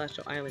basically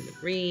Celestial Island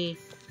of Re,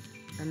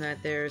 and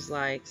that there's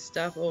like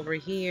stuff over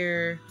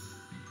here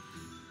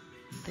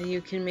that you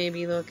can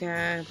maybe look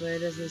at, but it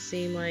doesn't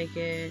seem like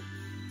it.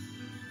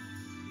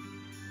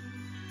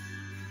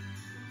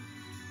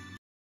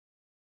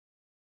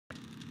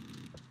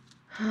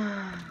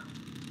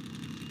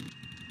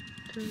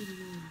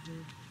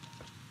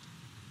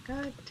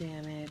 God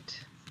damn it.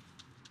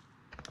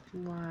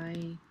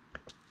 Why?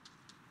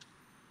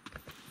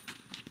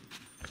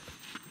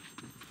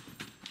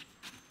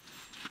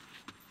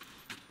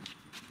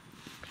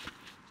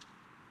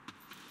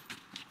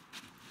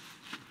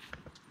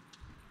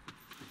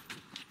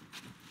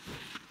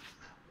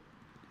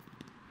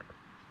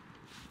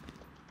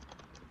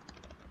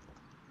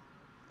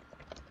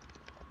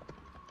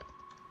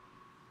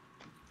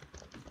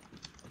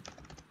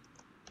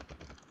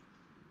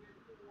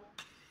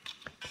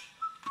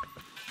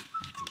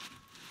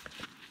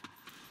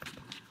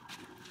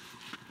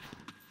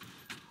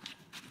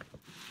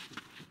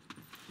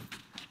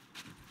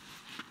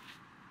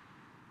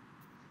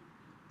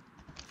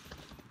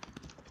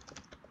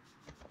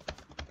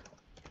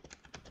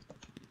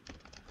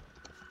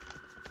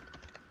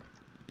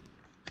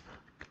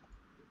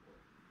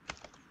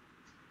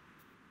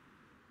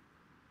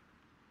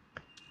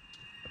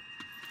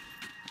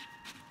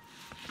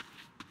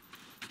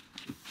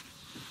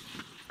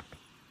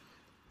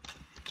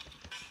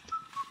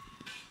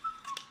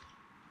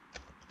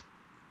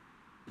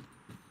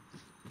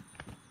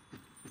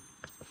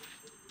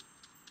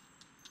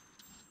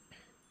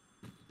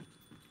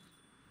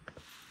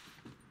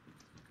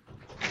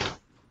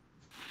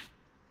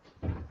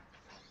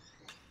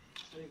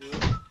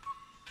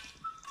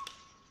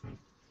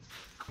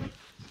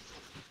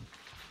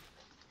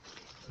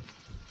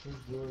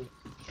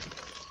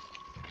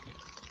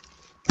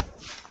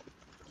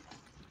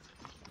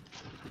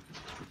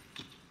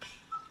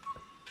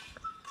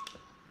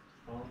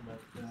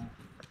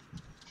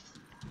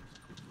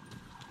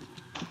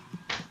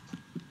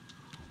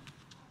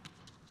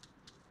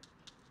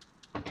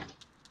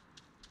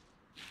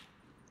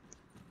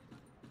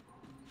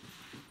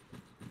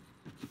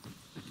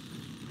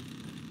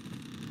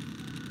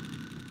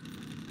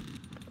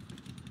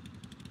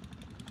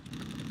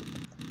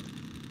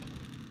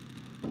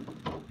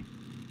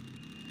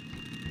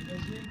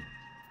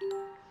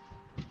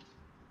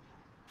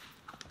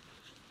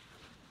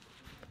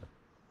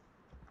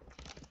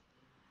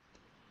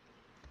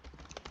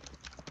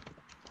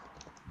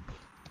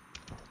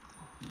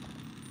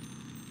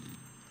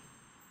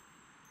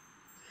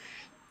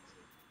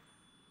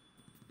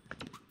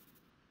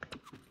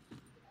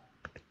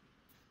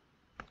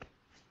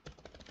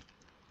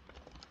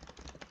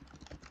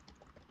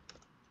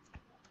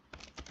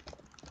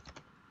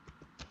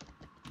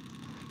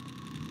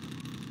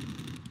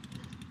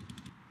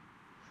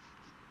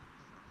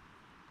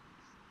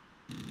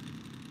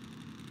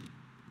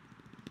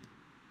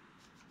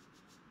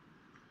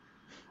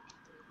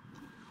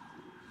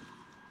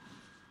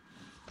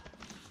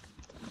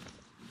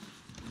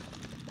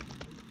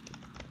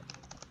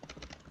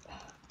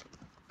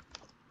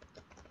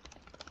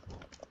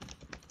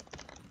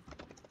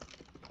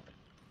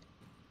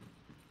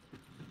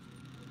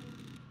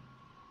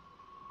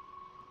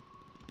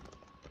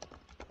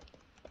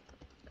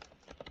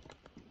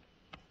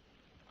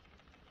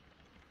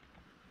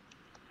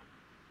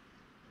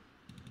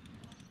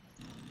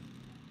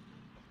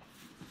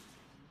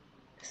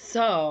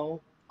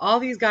 So,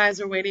 all these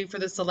guys are waiting for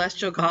the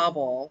Celestial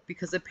Gobble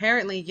because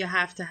apparently you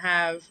have to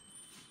have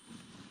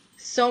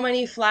so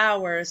many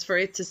flowers for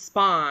it to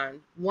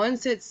spawn.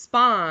 Once it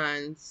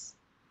spawns,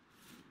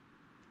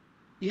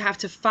 you have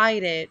to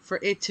fight it for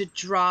it to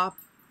drop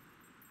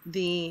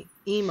the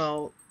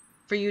emote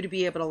for you to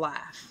be able to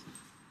laugh.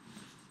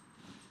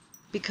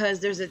 Because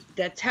there's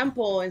that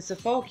temple in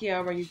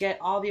Sophoclia where you get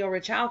all the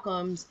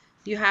orichalcums,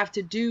 you have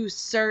to do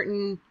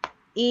certain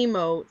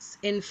emotes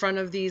in front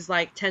of these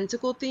like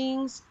tentacle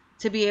things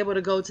to be able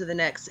to go to the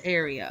next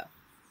area.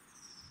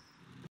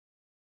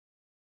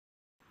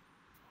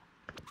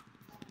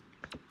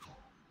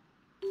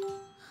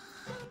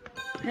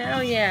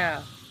 Hell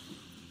yeah.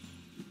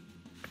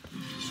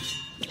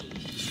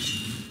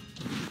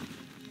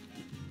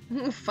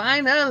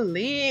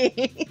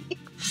 Finally.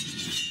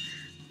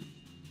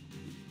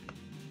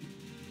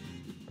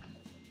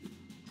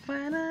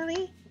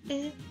 Finally,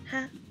 it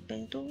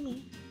happened to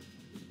me.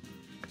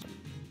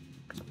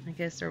 I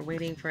guess they're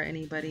waiting for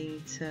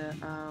anybody to,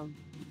 I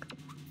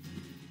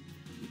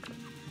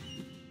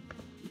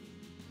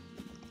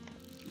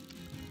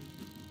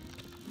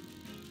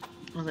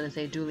was gonna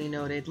say duly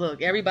noted.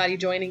 Look, everybody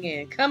joining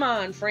in. Come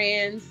on,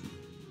 friends.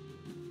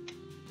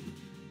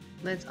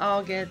 Let's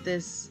all get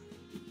this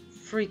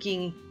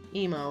freaking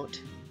emote.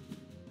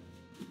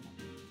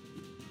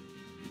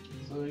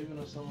 So even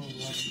if someone would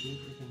want to do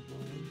freaking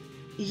join?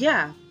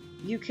 Yeah,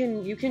 you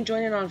can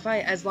join in on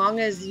fight as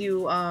long as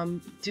you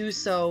do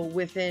so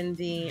within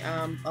the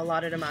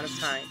allotted amount of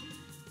time.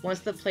 Once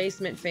the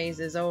placement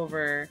phase is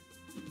over,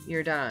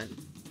 you're done.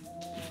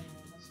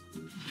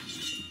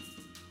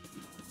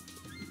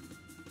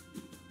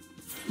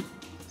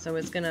 So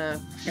it's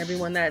gonna,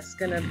 everyone that's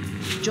gonna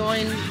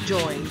join.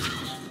 Oh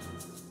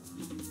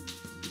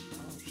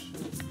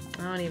shit.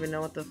 I don't even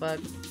know what the fuck.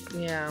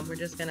 Yeah, we're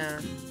just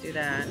gonna do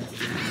that.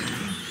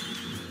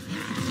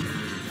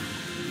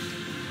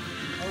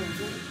 Oh, you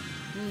did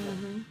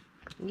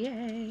it.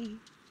 Yay.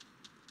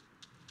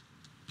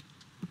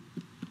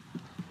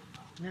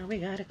 Now we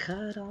gotta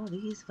cut all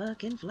these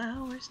fucking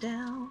flowers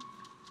down.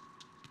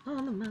 All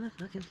the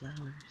motherfucking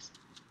flowers.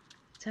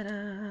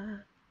 Ta-da.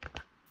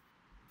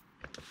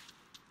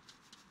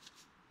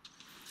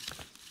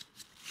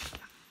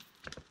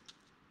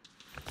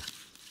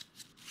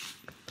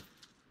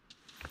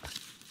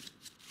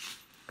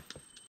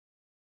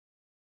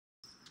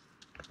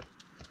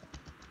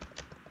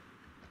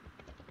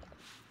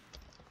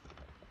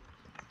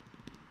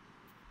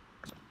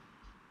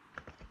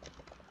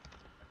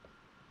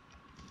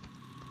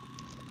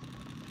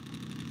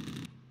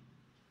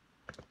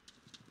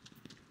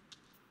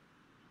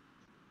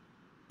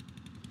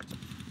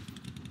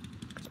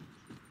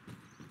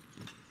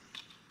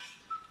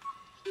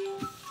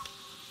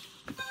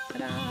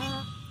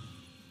 Ta-da.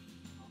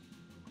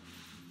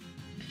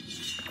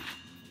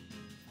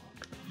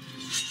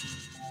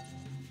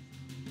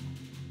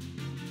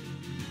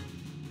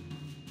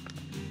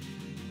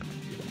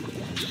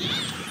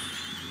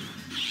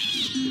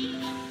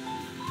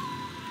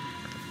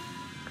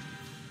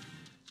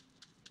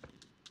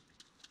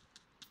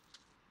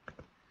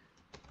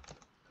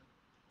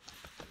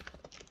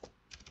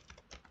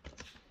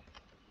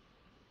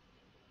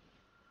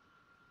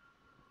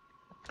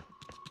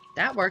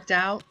 That worked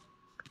out.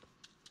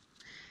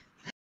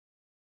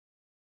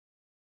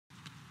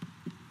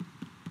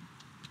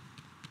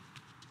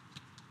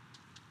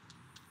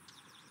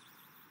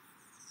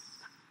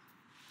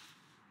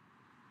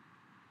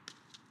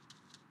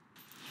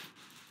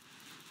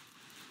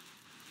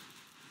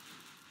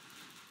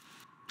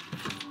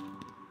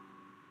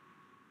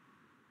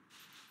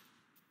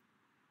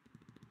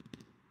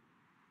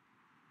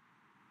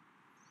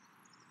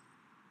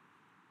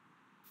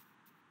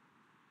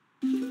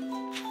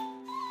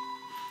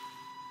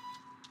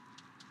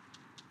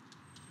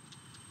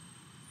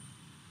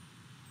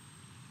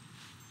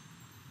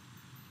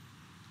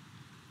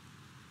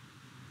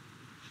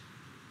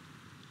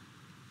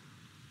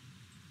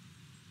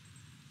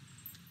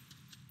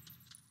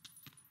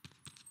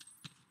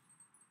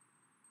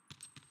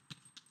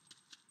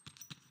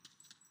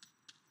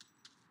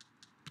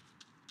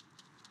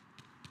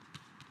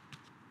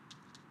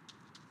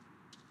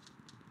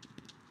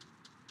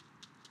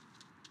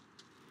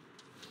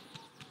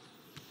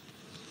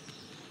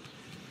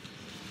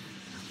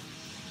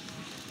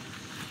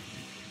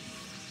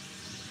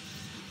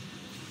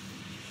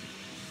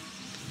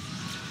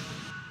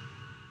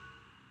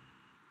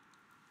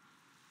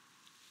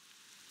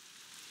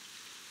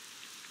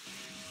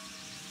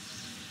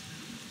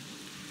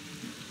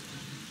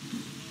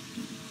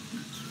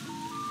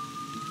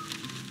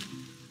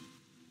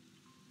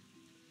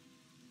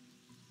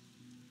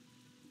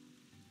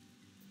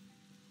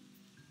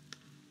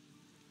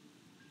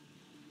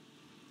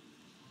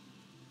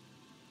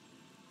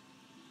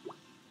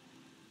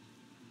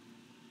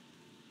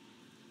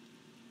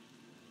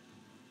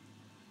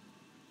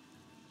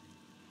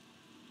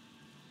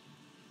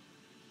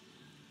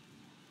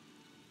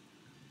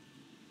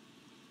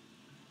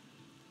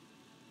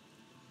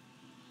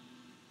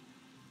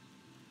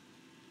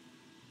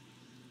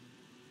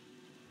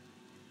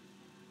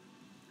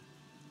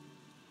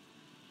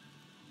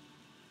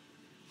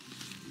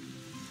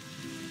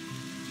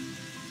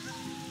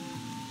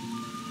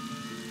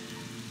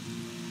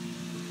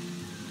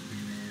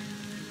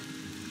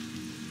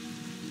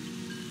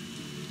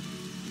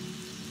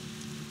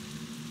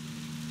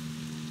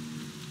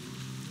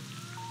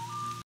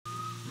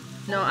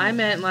 No, I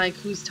meant like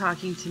who's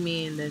talking to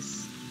me in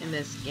this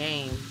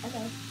game.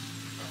 Okay.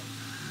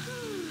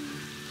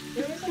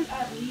 There was like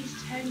at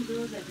least 10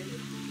 girls that did it.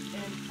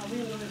 And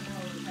probably a little bit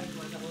more over time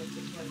ones that was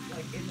just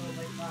like in the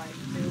like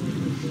vibe. They were like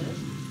really good.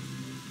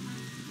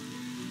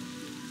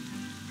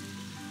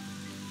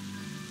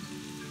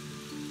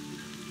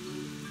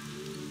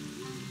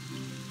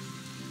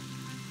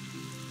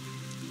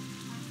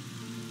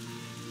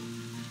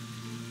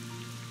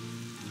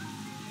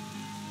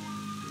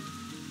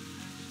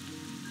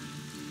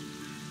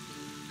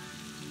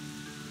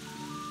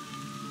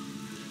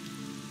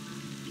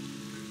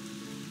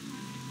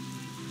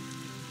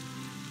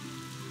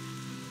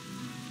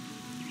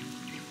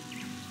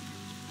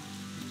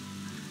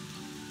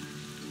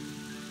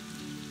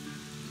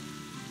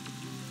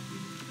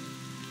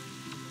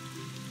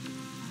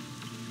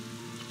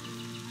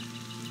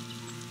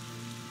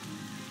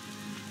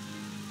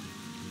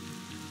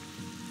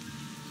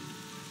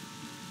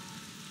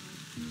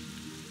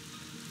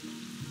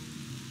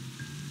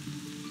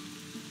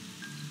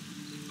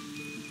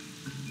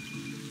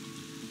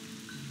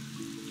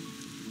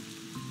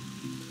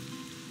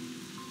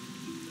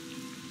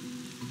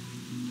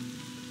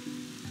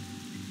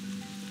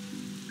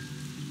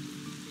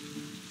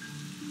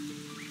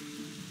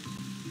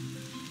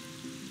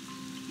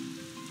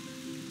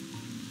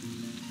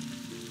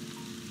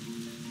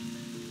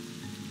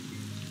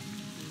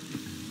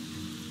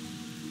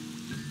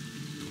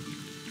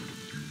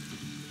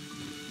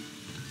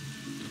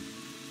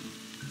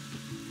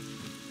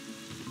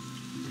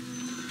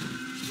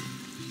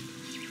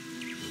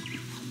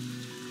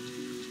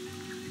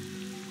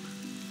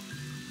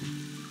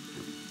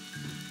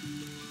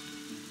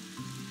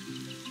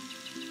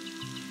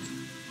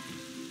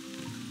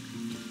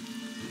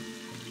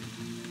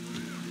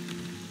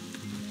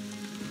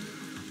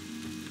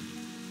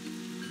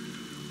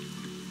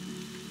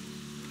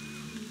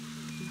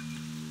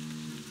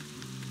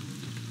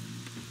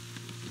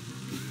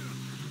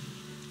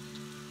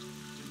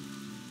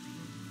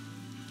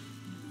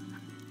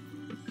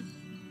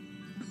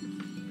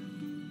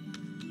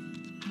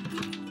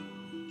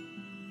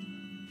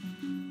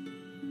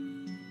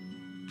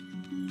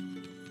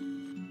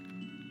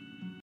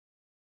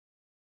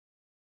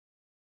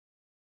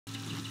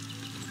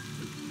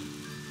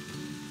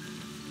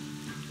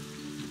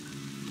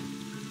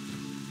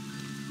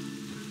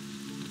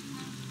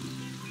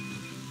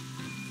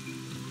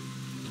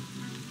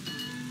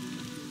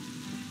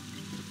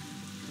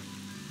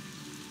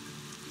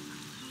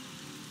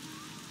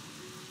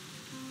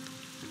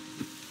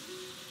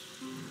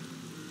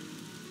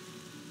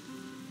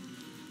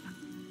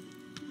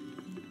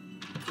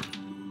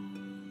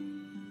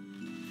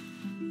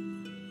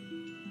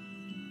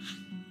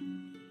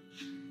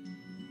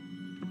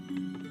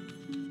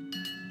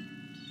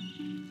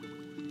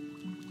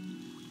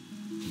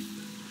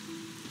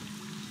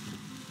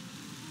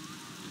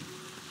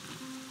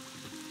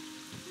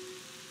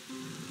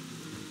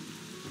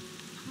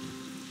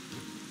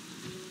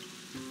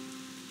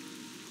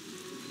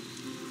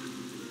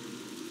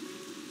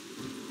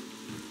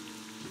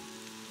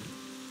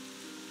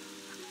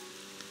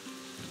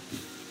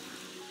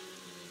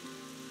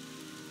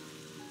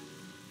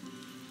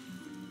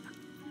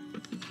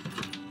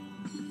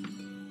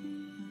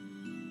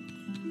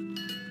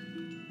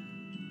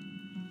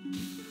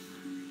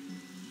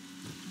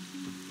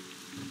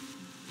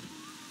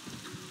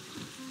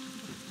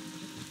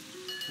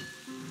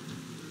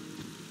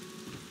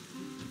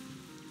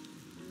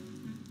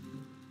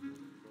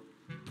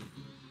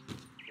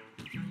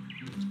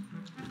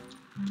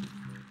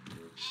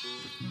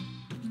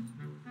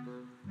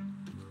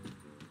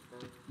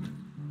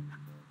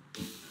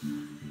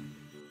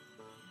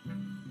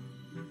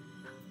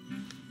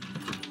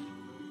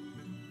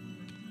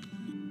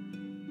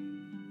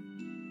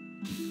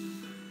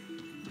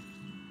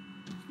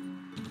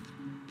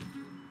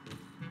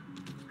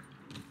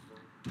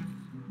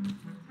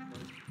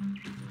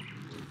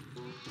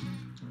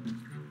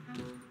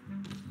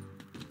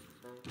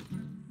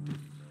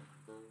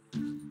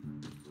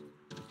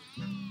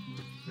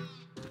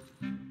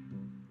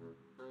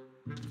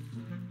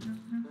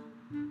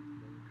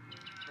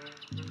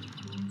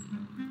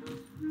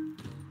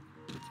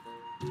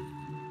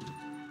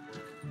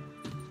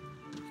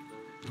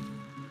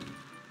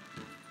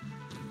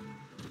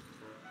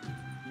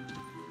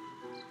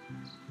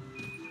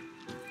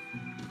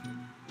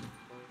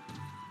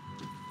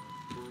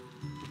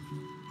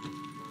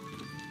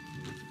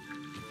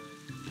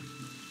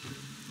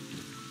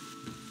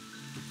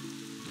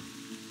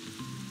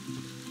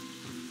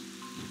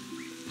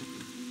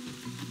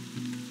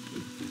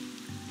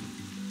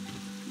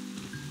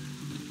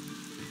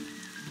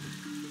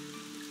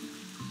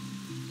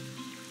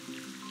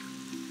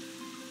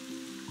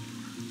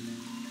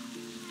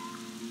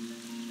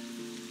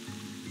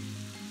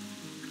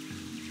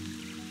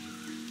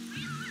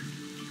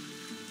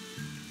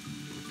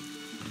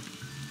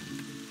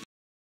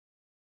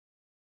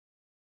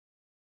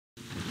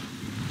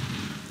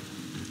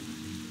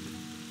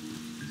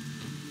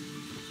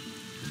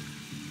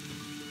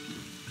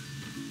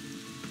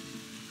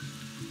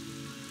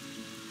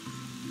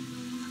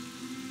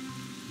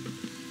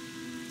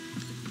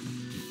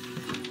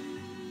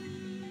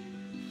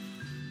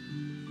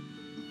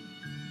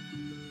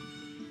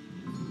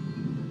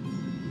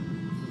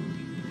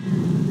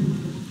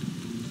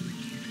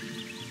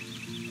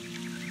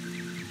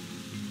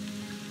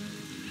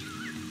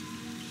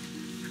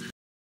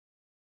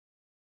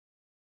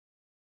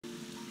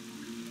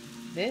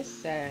 This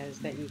says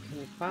that you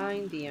can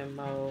find the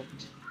emote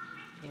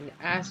in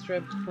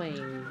Astrub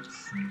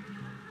Plains.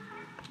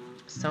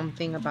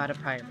 Something about a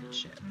pirate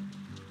ship.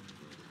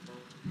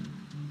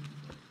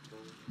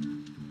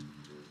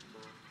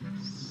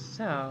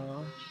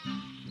 So,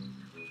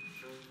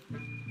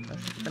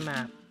 let's look at the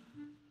map.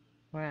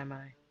 Where am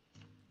I?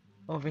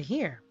 Over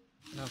here.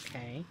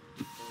 Okay.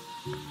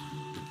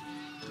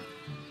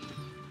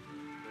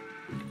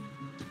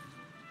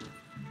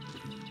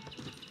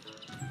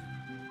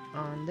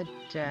 On the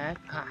deck.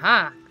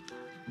 Aha!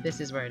 This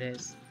is where it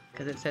is.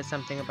 Because it says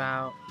something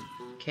about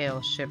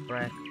Kale's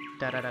shipwreck.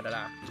 Da da da da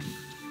da.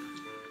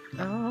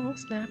 Oh,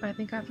 snap. I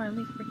think I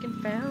finally freaking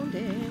found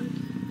it.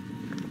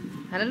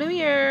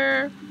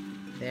 Hallelujah!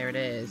 There it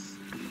is.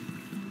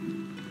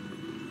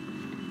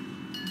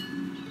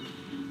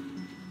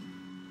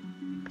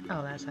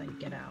 Oh, that's how you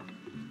get out.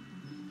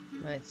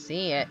 Let's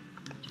see it.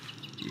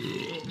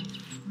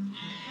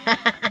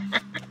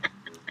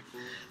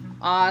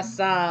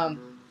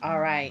 Awesome. All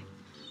right.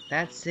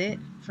 That's it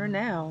for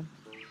now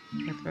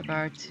with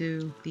regard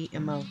to the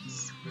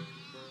emotes.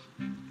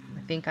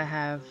 I think I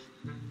have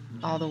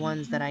all the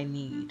ones that I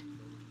need,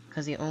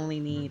 because you only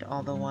need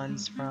all the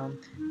ones from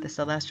the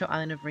Celestial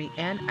Island of Re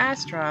and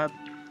Astrub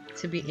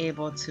to be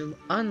able to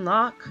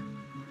unlock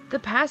the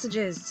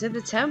passages to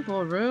the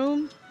temple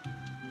room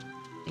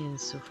in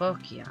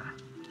Sophokia.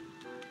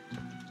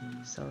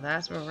 So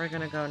that's where we're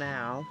gonna go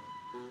now.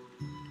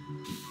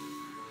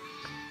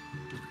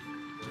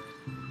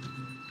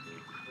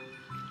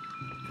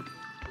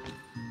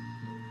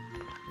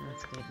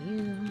 Let's get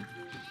you.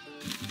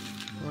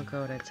 We'll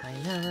go to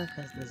Tainella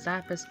because the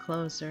Zap is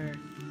closer.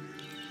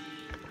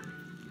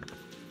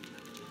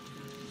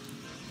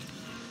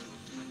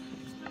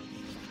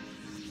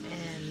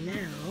 And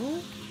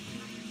now...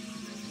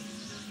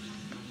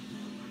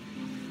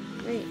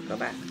 Wait, go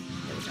back.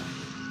 There we go.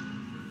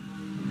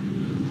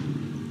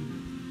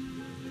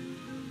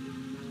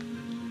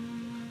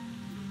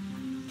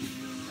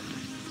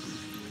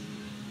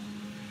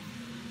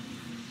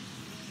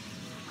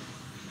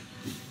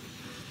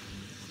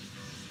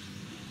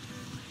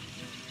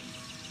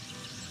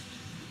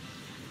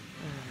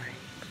 Alright.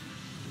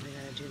 What we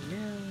gotta do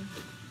now?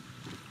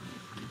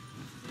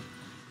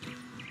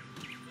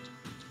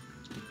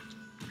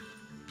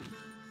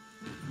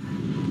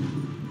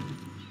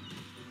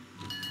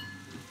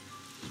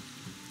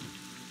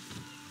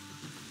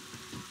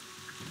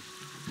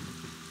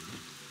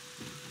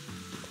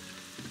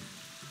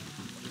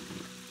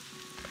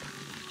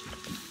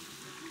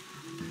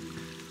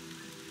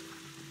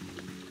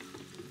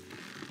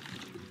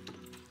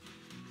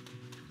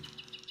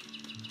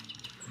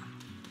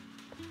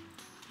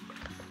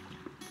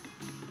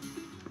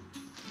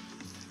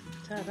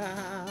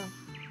 Ta-da!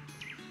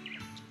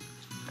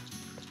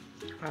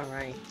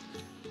 Alright.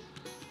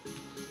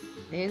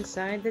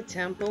 Inside the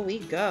temple we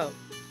go.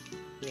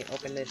 Let me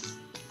open this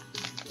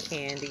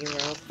candy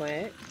real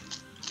quick.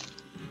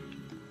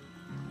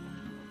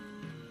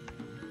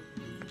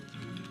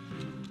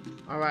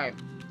 Alright.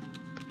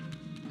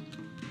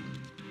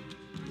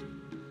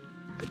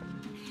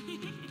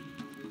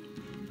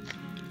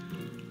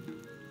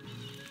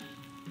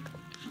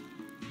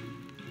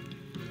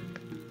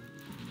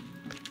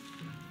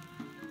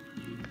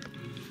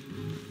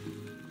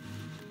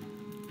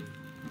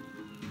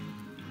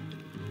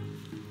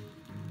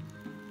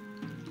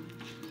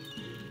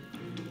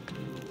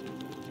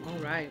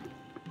 Alright.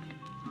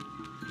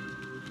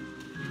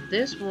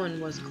 This one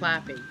was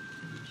clapping.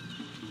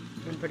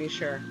 I'm pretty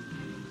sure.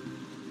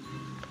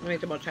 Let me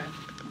double check.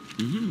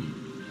 Mm-hmm.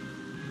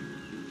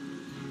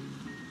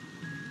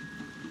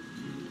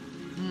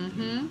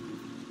 Mm-hmm.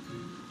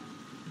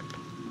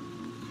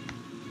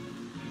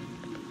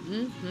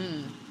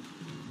 Mm-hmm.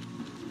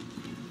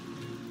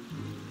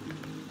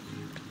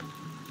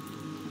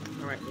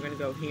 Alright, we're gonna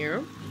go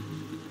here.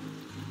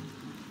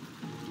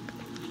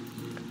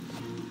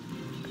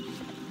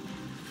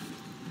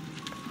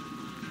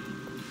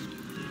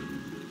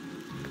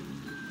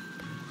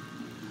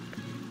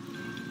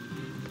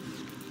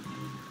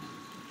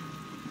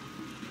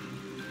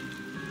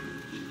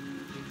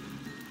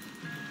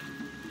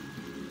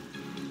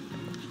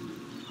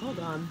 Hold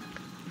on.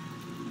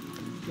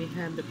 We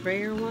have the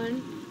prayer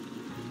one.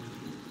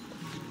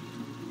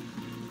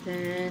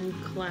 Then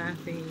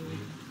clapping.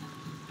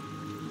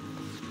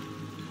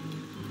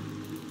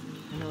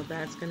 I know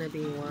that's gonna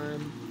be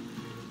one.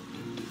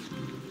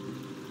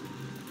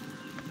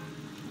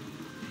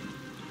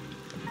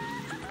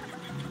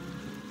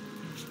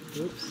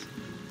 Oops.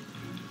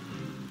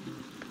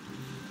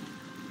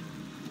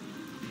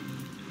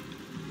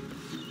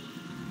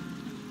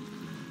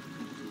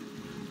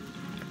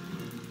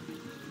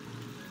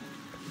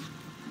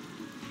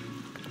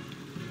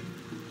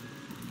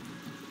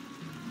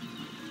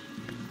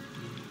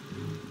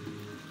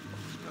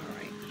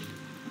 Alright.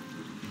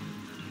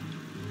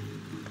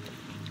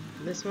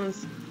 This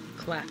one's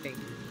clapping.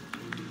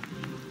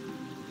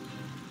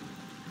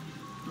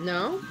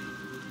 No?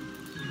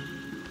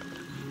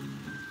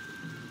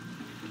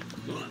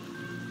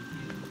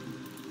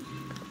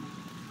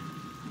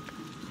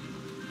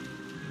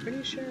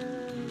 pretty sure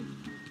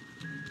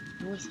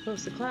I was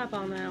supposed to clap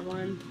on that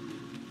one.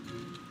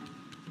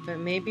 But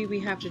maybe we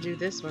have to do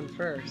this one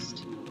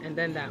first, and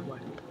then that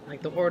one.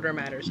 Like, the order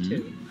matters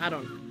too. I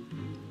don't know.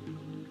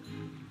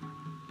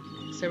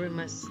 So we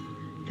must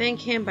thank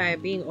him by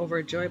being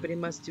overjoyed, but he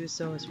must do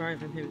so as far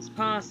from him as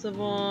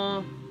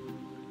possible.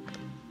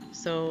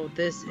 So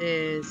this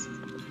is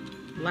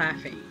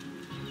laughing,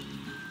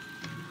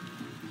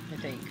 I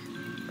think.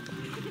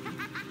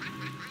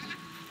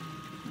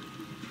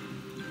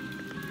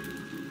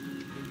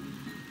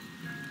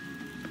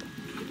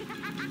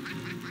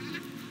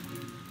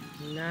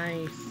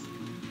 Nice.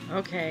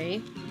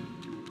 Okay.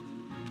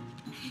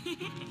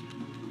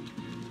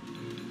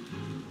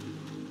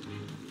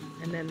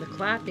 And then the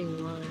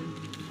clapping one.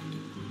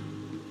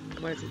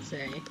 What does it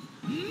say?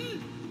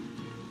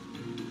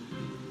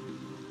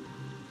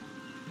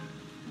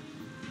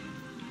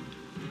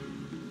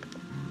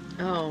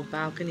 Oh,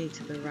 balcony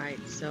to the right.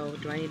 So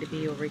do I need to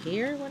be over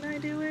here when I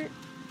do it?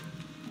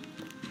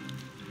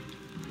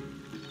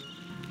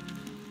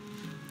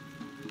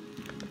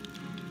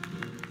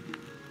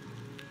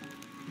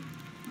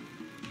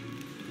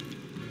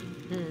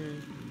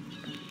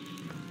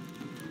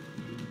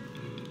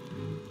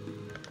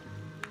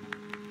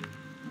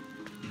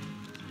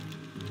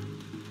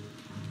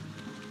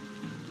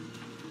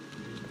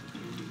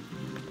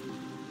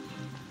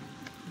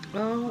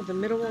 Oh, the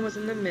middle one was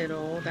in the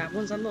middle. That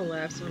one's on the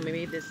left, so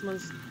maybe this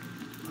one's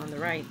on the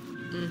right.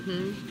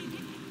 Mm-hmm.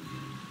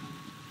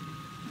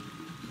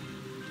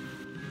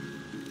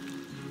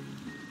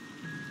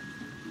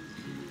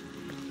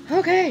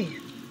 Okay.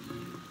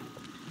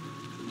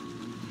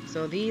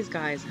 So these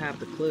guys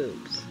have the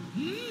clues.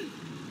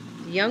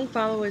 The young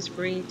follower is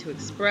free to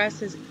express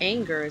his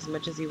anger as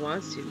much as he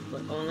wants to,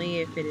 but only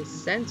if it is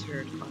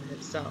centered on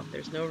himself.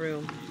 There's no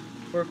room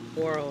for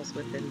quarrels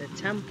within the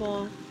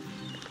temple.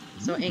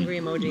 So angry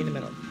emoji in the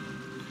middle.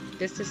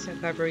 This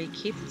discovery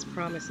keeps its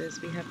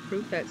promises. We have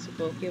proof that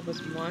Subokia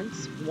was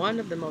once one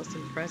of the most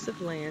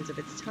impressive lands of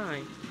its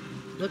time.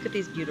 Look at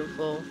these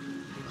beautiful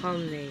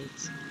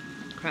colonnades.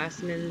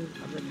 Craftsmen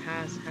of the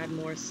past had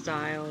more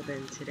style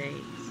than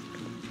today's.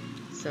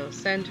 So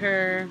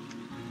center.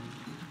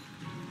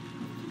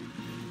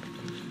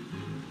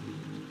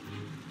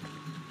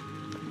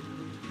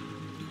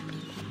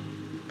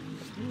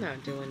 I'm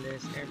not doing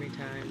this every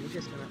time. We're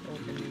just gonna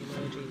open the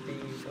emoji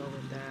thing and go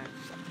with that.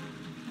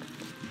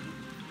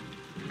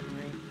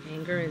 Alright,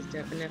 anger is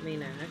definitely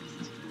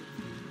next.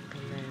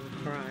 And then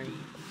crying.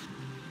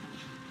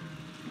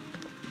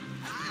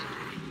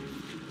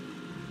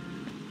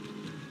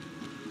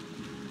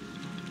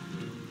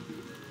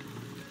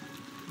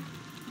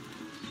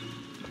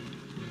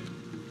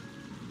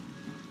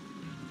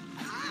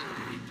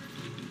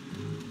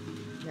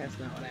 That's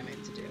not what I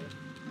meant to do.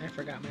 I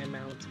forgot my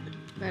mount.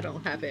 I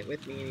don't have it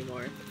with me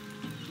anymore.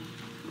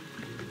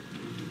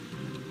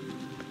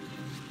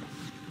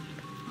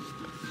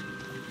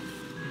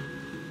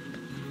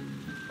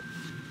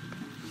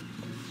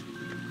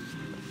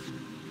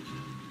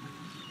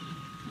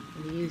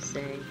 What do you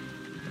say?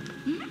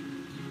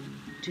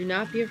 Do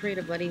not be afraid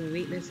of letting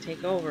weakness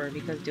take over,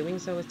 because doing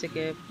so is to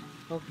give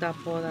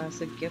Oktapodas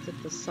a gift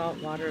of the salt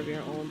water of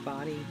your own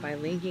body. By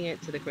linking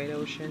it to the great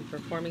ocean,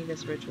 performing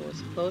this ritual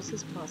as close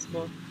as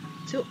possible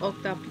to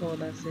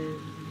Oktapodas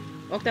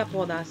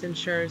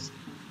ensures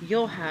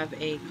you'll have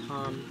a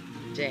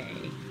calm day.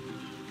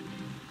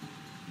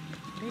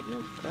 Ain't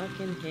no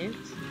fucking hint.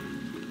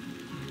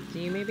 Do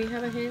you maybe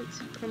have a hint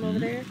from over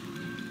there?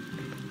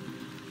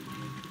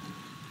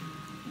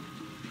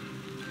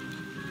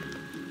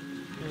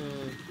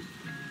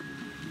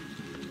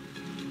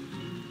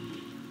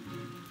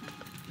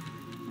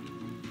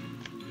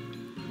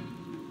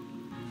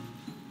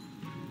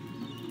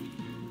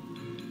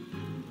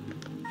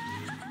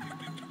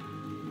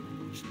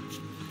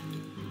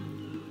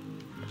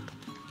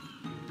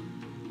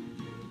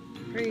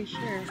 Pretty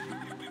sure.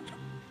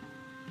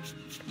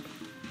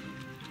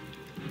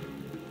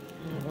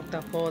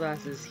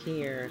 Oktapodas is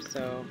here,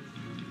 so.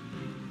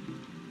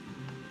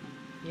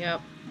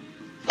 Yep.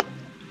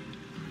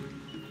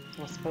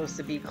 I was supposed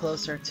to be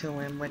closer to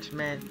him, which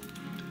meant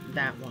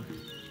that one.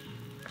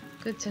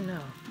 Good to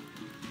know.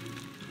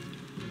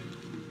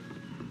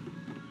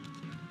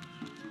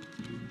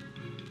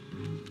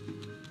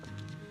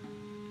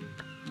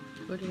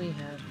 What do we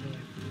have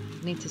here?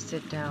 Need to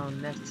sit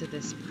down next to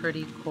this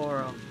pretty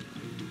coral.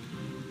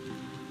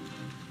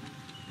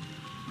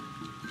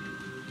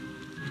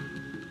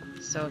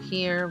 So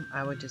here,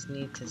 I would just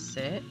need to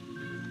sit.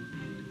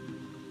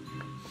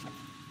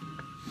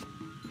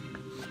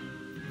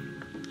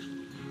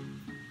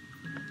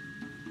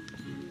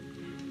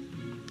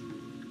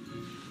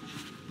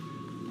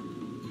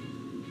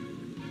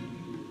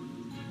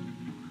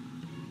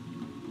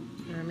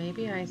 Or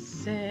maybe I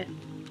sit.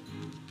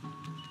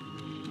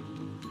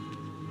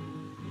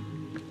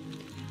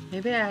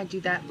 Maybe I do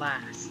that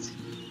last.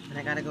 And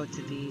I gotta go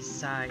to these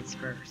sides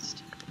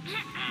first.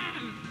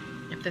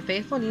 If the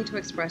faithful need to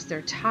express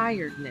their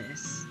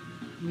tiredness,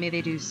 may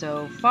they do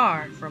so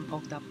far from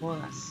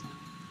Oktapodas,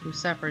 who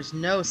suffers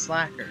no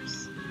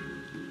slackers.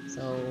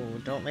 So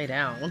don't lay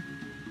down.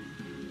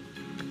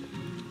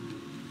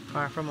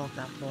 Far from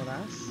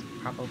Octapolas,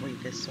 probably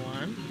this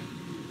one.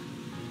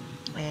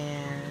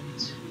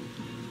 And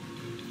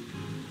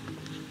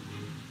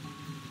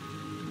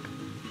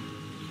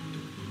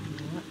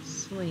let's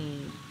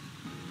sleep.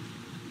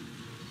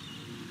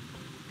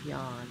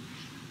 Yawn.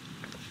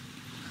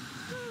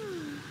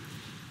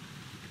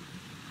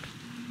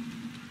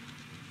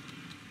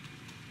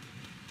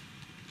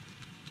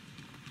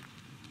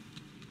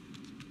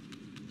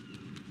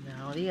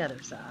 Now the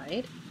other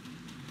side.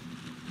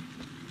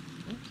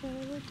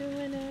 Okay, we're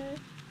doing it.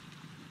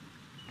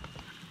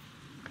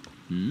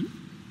 Hmm?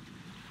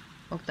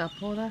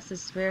 Octapolas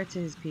is fair to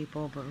his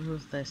people, but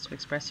ruthless. To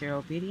express your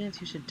obedience,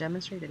 you should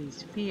demonstrate that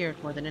he's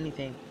feared more than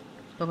anything,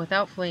 but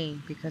without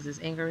fleeing, because his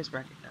anger is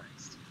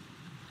recognized.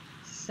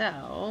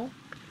 So,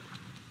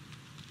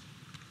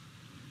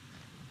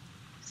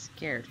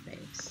 scared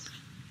face.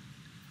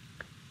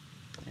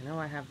 I know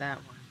I have that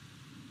one.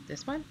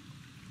 This one?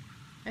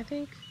 I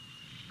think.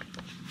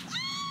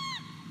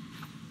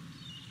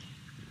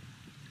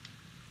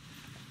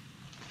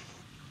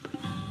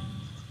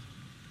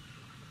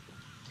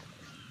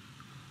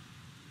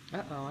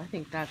 Uh-oh, I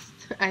think that's...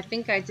 I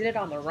think I did it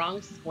on the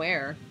wrong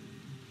square.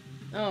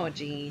 Oh,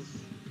 jeez.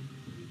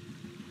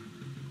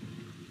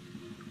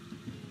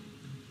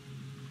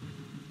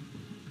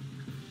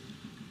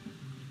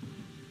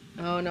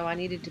 Oh, no, I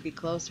needed to be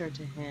closer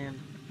to him.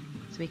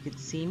 So he could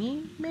see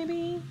me,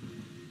 maybe?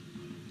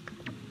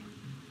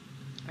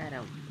 I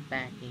don't...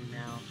 Backing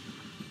now.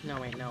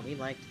 No, wait, no, we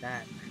liked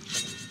that,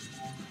 actually.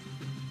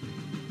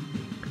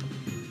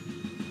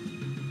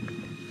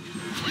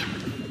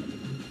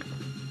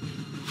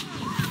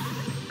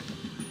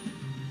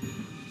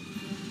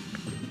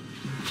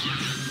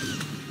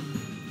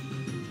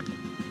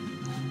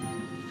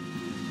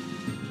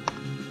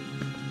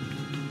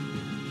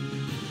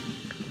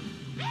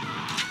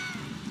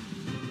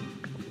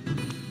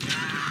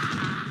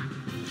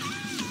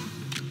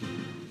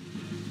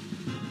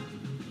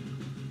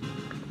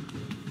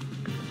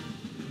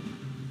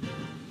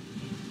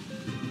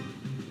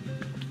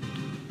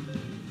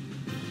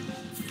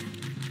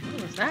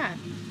 What was that?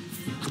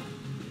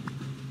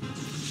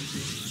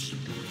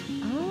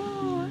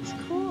 Oh, that's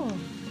cool.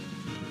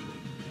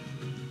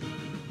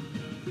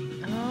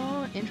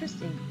 Oh,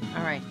 interesting.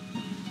 All right.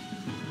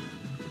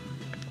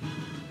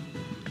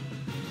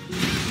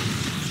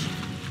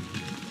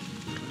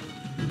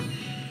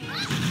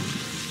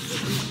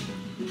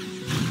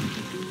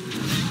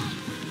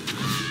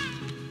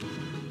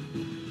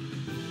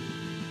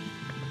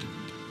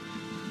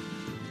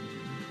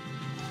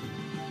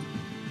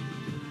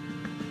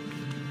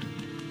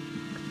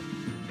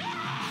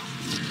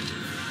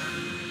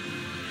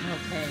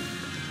 Okay.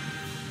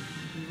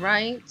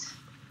 Right.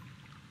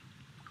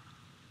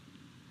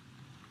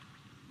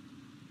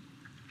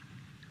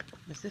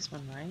 Is this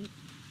one right?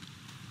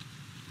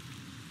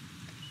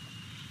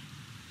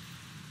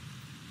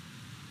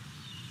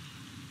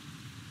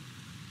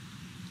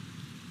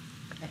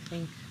 I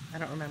think... I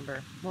don't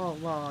remember. Well,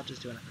 I'll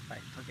just do another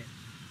fight. Fuck it.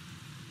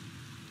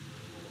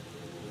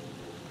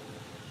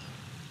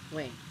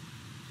 Wait.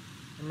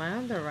 Am I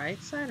on the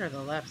right side or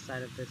the left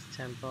side of this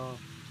temple?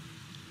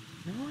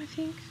 No, I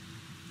think...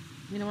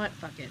 You know what?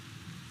 Fuck it.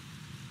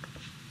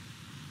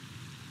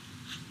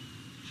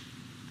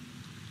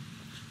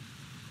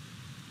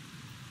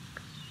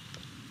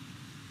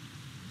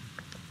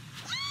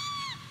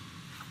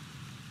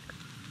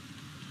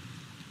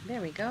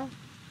 There we go.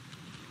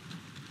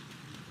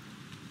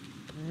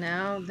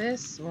 Now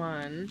this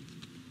one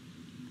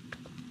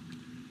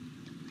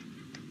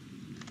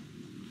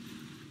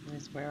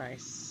is where I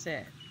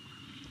sit.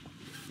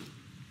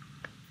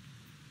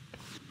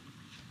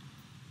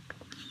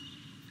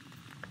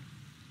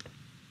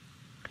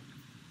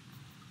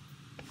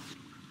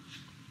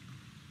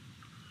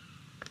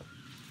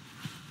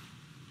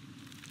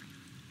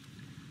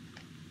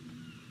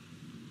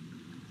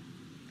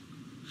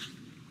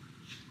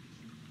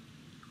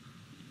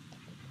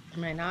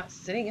 Am I not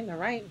sitting in the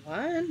right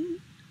one?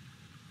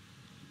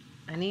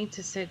 I need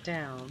to sit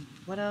down.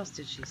 What else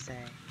did she say?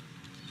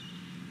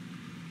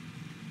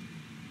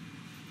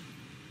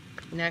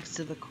 Next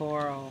to the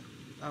coral.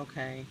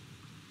 Okay.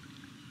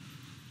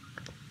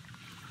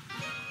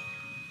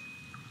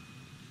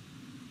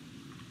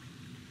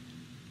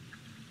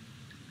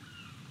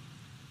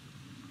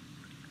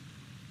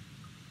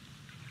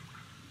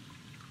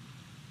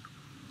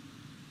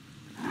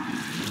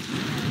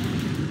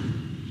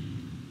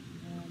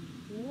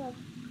 Look.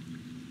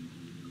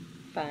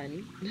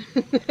 Fun.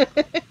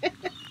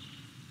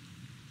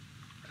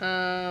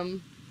 I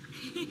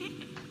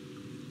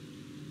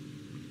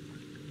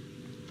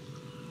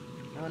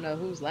don't know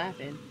who's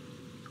laughing.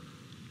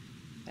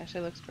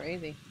 Actually looks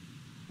crazy.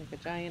 Like a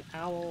giant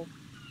owl.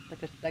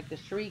 Like the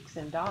Shrieks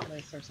in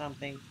Dauntless or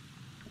something.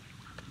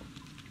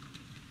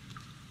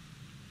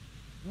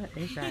 What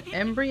is that?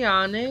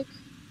 Embryonic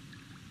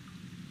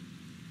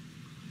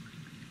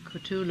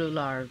Cthulhu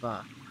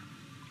larva.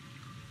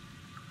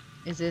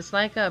 Is this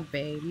like a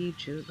baby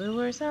Chulu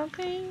or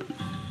something?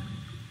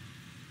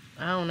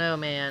 I don't know,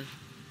 man.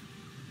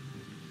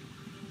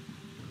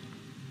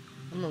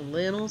 I'm a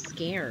little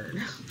scared.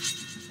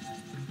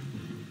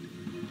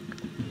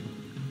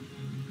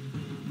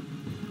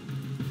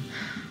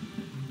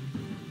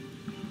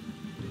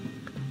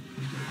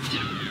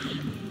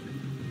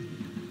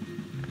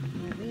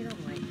 We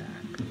don't like that.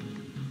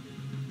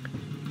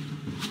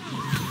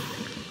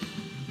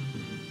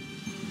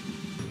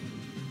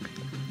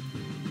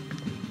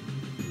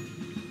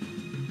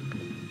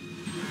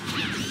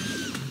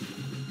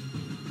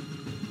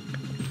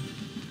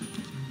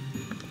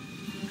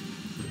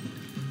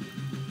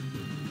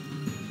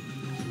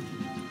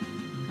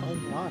 Oh,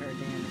 water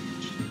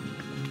damage.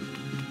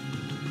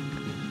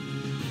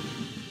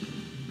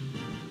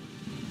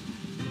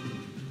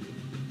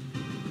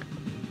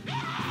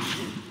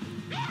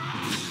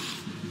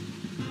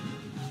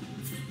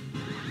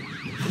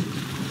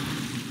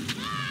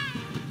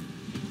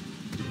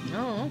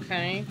 Oh,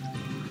 okay.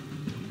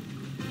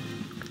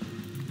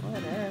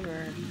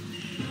 Whatever.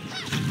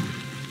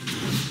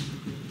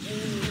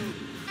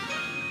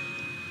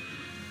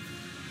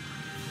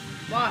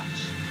 Watch.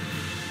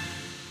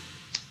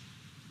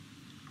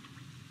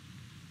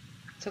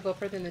 To go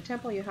further in the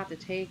temple, you have to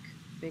take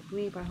a big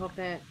leap. I hope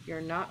that you're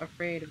not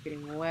afraid of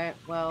getting wet.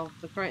 Well,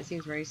 the current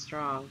seems very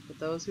strong, but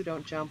those who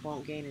don't jump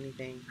won't gain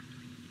anything.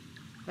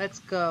 Let's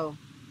go.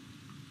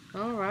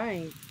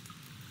 Alright.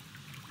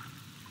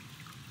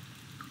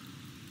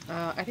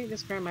 I think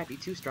this current might be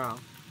too strong.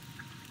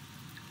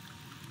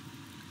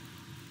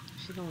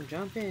 She gonna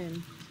jump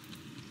in.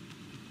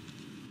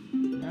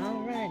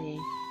 Alrighty.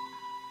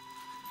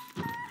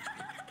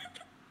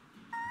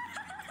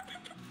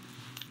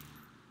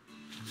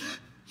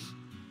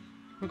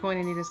 We're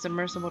going to need a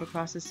submersible to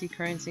cross the sea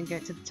currents and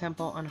get to the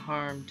temple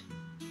unharmed.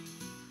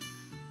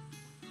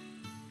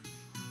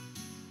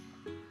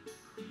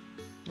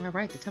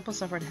 Alright, the temple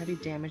suffered heavy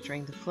damage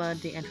during the flood.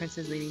 The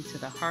entrances leading to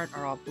the heart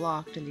are all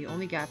blocked, and the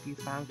only gap you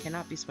found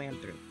cannot be swam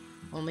through.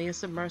 Only a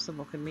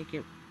submersible can make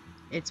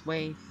its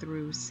way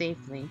through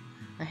safely.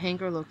 A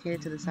hangar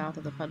located to the south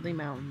of the Puddly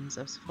Mountains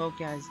of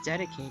Sophia is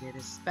dedicated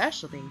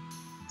especially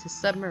to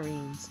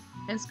submarines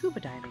and scuba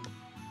diving.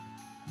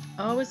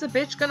 Oh, is the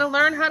bitch gonna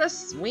learn how to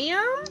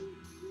swim?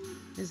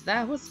 Is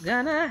that what's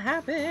gonna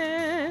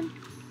happen?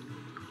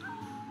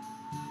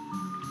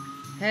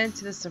 Head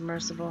to the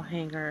submersible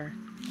hangar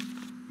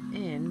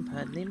in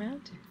Puddly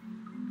Mountain.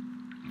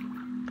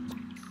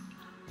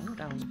 Hold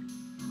on.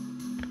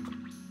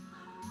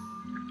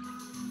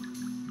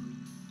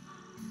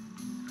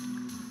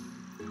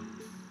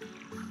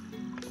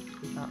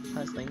 Not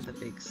puzzling the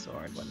big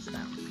sword. What does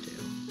that one do?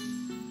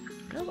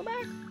 No, go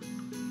back.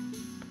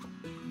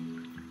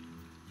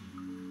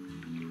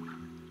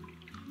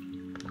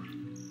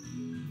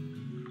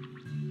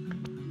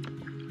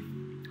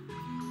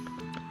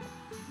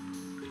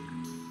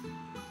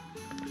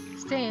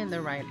 Stay in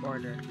the right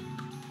order.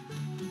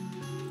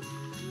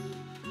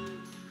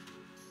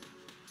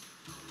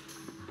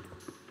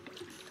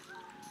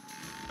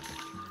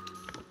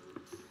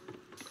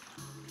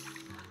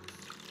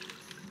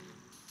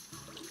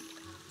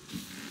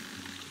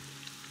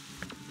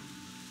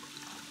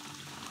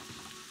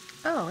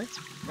 Oh, it's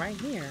right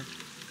here.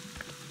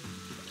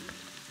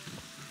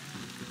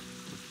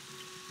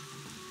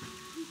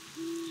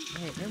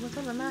 Wait, it was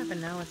on the map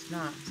and now it's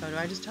not. So do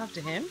I just talk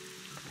to him?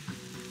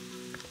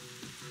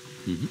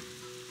 Mm-hmm.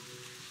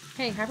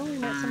 Hey, haven't we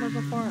met someone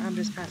before? I'm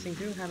just passing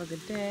through. Have a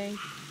good day.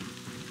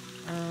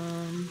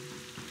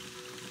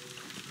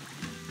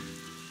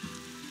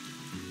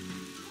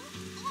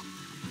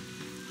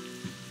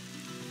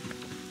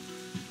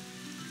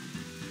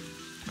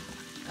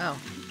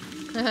 Oh.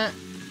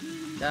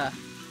 Duh.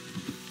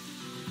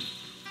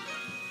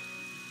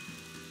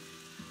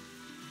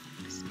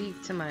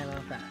 Speak to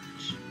Milo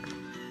Thatch.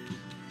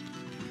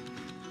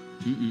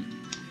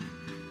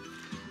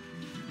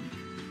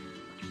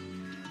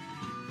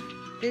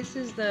 This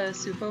is the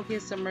Sophia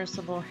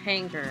submersible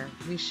hangar.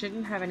 We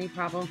shouldn't have any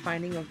problem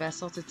finding a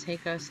vessel to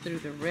take us through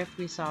the rift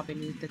we saw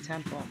beneath the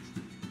temple.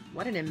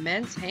 What an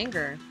immense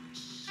hangar.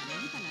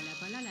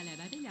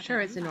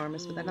 Sure, it's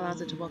enormous, but that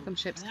allows it to welcome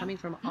ships coming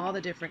from all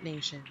the different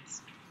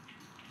nations.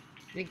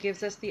 It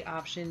gives us the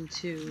option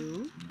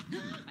to...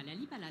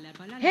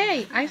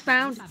 Hey, I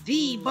found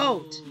the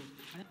boat!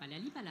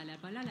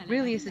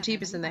 Really, it's the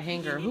cheapest in the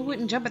hangar. Who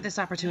wouldn't jump at this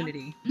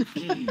opportunity?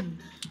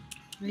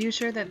 Are you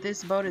sure that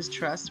this boat is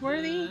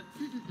trustworthy?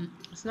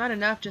 It's not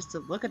enough just to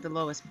look at the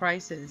lowest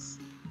prices.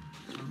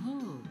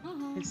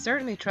 It's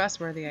certainly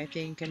trustworthy, I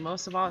think, and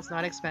most of all, it's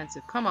not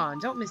expensive. Come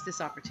on, don't miss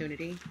this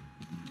opportunity.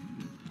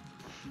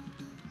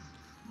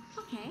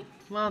 Okay.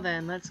 Well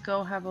then, let's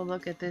go have a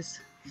look at this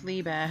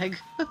flea bag.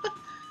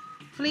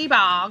 Flea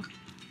bog!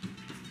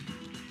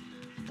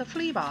 The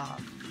flea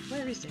bog.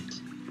 Where is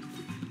it?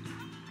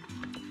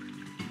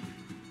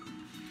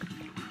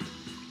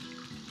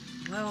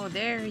 Oh,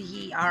 there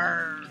ye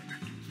are.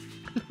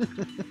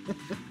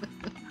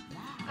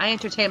 I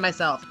entertain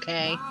myself,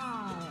 okay?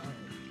 Wow.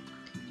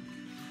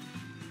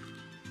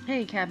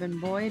 Hey, cabin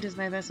boy, does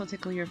my vessel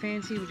tickle your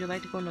fancy? Would you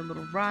like to go on a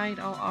little ride?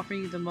 I'll offer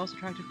you the most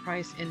attractive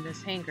price in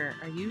this hangar.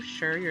 Are you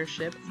sure your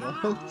ship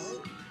floats?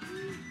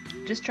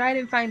 Just try it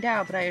and find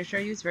out, but I assure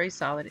you it's very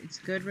solid. It's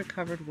good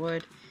recovered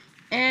wood,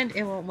 and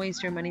it won't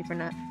waste your money for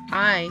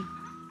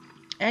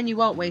and you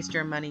won't waste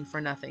your money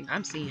for nothing.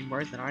 I'm seeing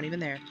words that aren't even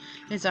there.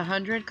 It's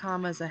 100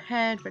 commas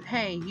ahead, but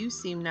hey, you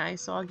seem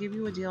nice, so I'll give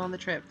you a deal on the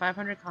trip.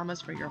 500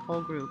 commas for your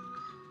whole group.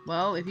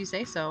 Well, if you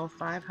say so,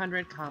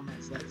 500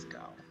 commas. Let's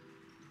go.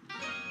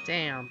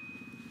 Damn.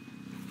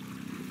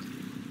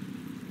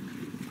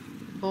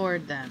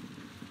 Board them.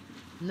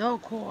 No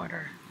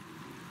quarter.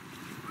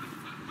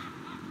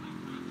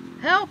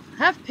 Help!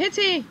 Have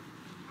pity!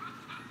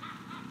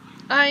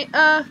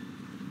 I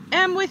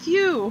am with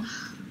you!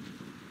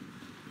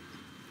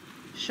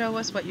 Show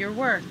us what you're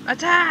worth.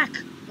 Attack!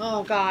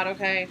 Oh god,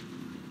 okay.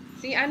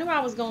 See, I knew I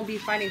was gonna be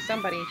fighting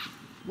somebody.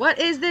 What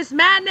is this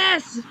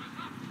madness?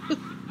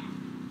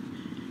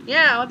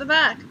 Yeah, what the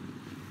fuck?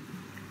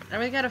 Are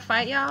we gonna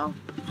fight, y'all?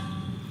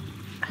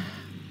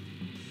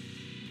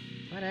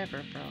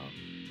 Whatever, bro.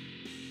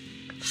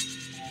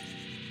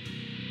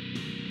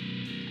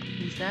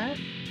 Is that?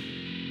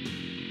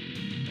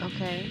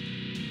 Okay.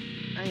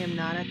 I am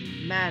not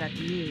mad at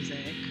the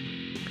music.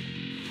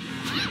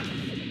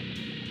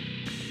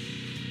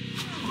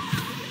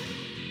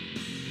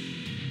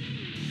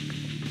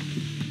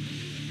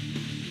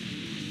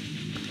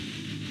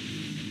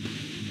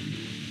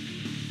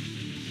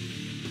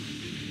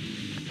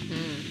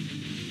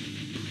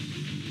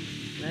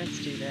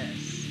 Let's do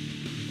this.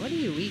 What are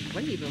you weak?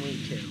 What are you even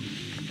weak to?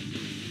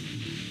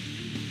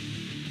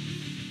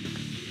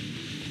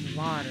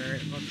 Water,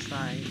 it looks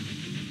like.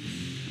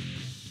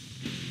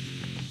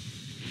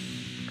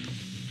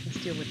 Let's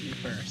deal with you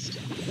first.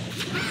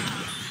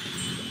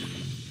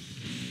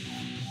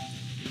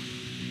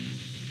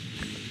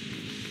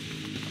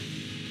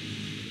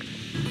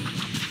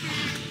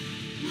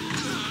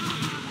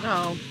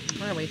 Oh,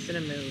 I wasted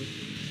a move.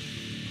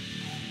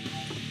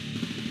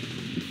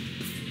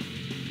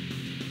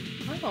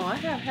 Oh, I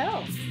have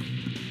help.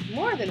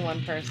 More than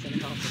one person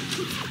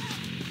helping.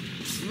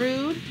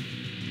 Rude.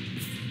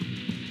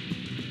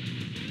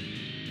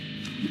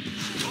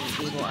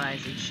 Evil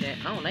eyes and shit.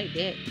 I don't like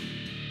that.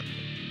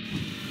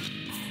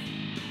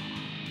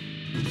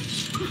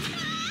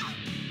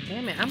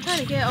 Damn it, I'm trying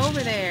to get over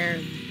there,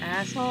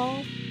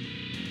 asshole.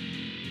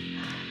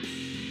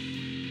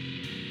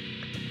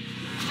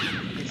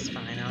 It's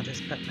fine, I'll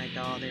just put my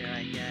doll there,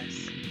 I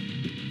guess.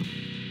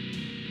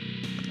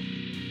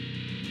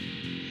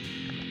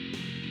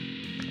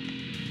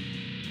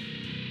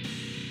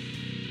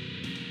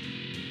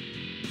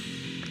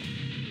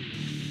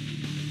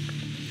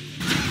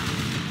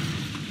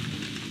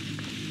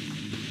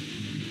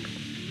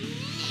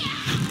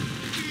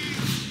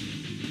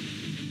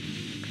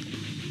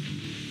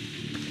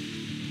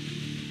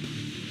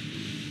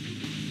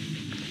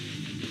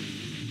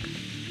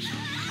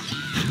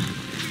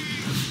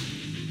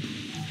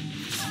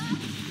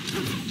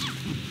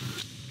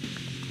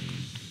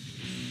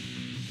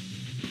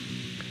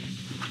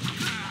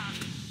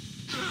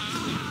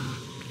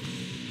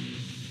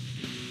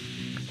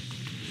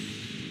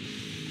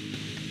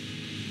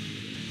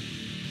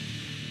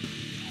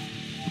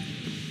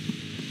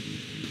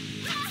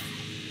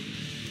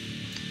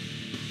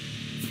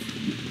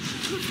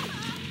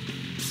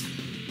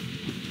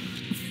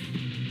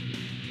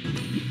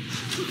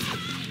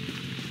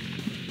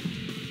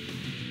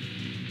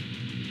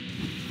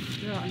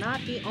 You're not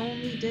the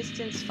only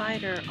distance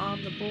fighter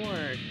on the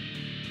board.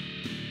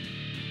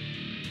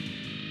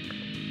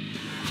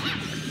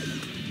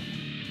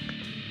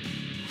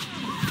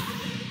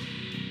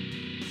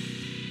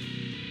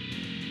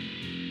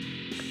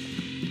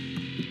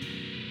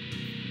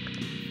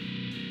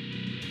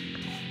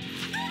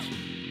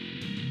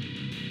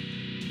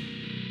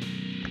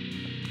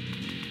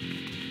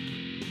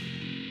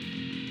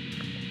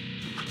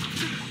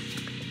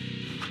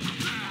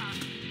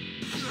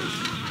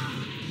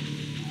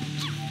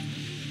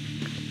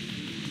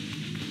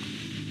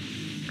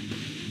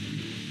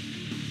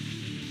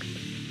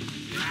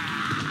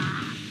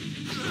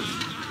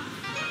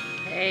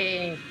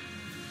 Hey.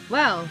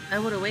 Well, I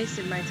would have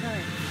wasted my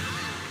time.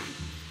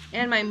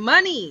 And my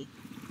money!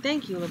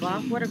 Thank you,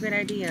 LeBlanc. What a great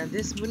idea.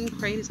 This wooden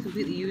crate is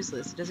completely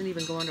useless. It doesn't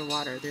even go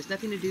underwater. There's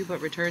nothing to do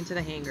but return to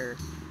the hangar.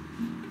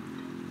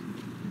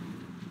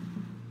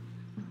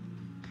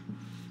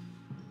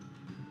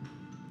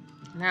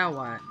 Now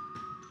what?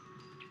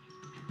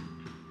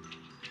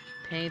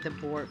 Pay the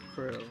board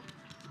crew.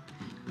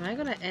 Am I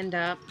gonna end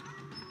up...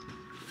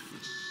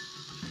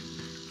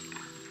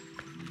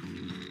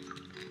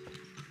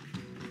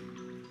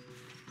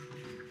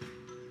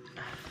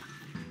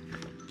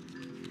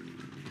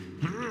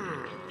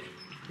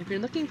 If you're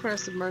looking for a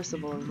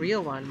submersible, a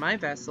real one, my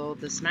vessel,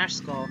 the Smash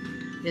Skull,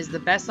 is the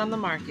best on the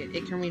market.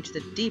 It can reach the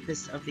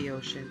deepest of the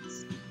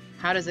oceans.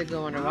 How does it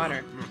go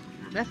underwater?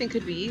 Nothing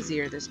could be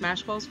easier. The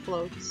Smash Skull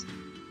floats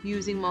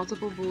using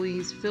multiple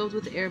buoys filled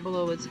with air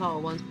below its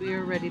hull. Once we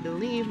are ready to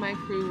leave, my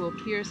crew will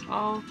pierce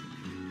all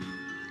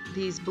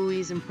these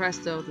buoys and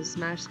presto, the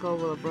smashed skull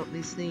will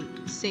abruptly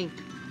sink.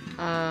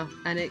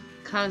 And it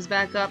comes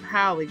back up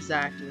how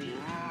exactly?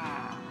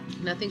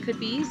 Nothing could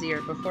be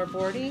easier. Before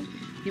boarding,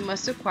 you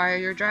must acquire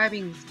your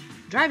driving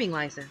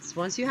license.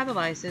 Once you have the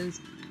license,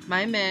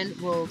 my men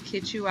will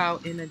kit you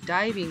out in a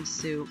diving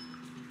suit,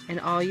 and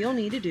all you'll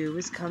need to do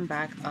is come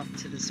back up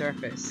to the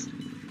surface.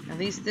 At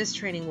least this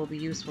training will be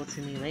useful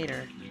to me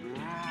later.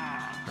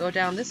 Go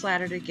down this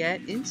ladder to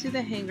get into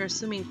the hangar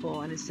swimming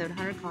pool, and it's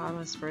 700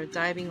 commas for a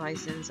diving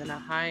license and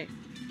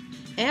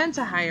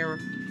to hire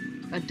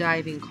a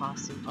diving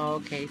costume.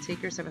 Okay,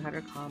 take your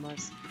 700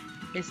 commas.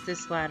 It's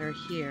this ladder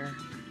here.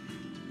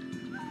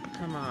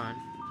 Come on.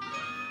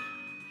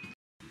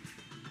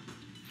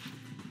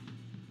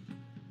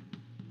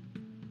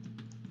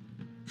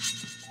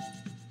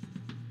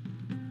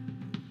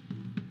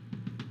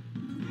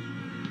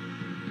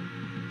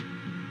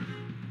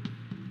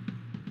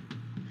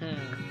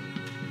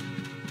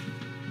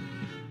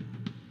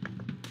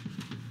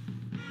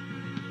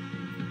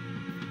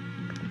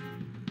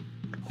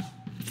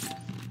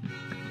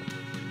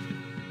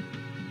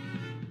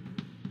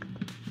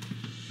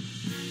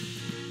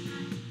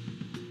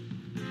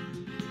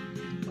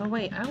 Oh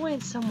wait, I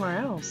went somewhere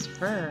else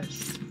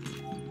first.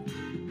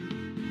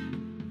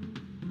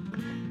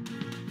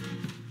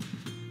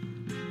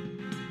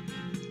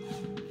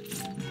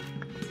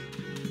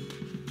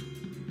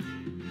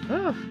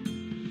 Oh,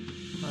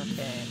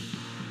 okay.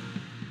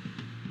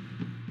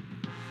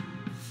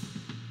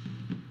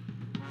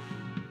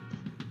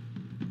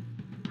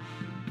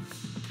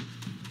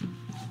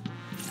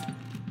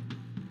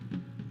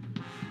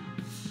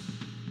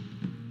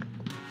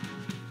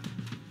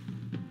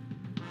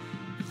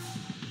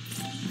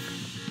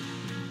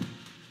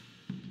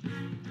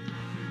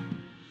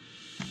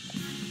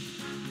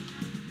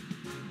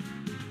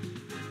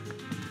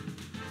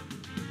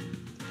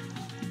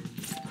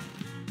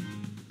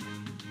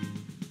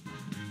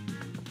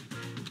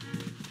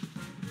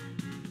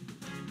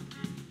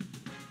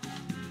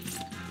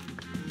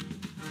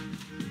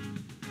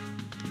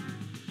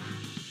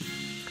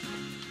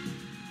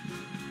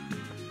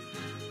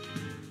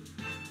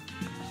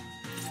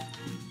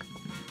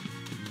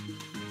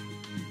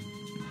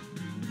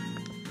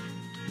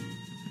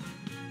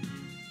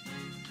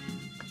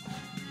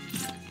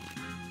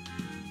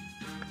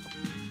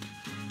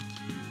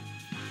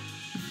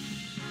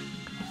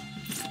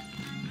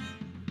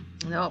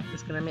 Nope,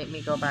 it's gonna make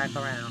me go back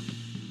around.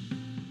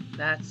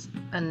 That's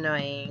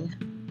annoying.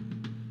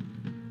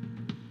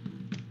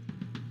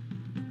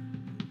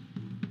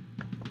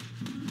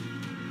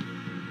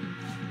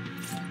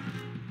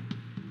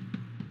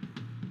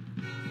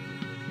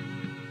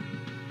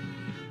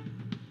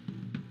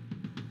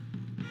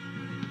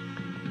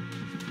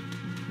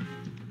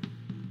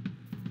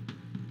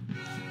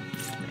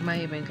 Am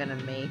I even gonna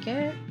make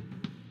it?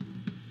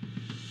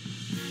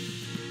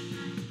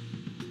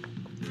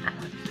 I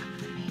don't think I'm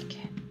gonna make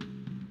it.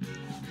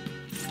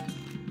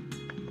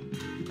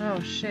 Oh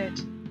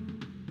shit.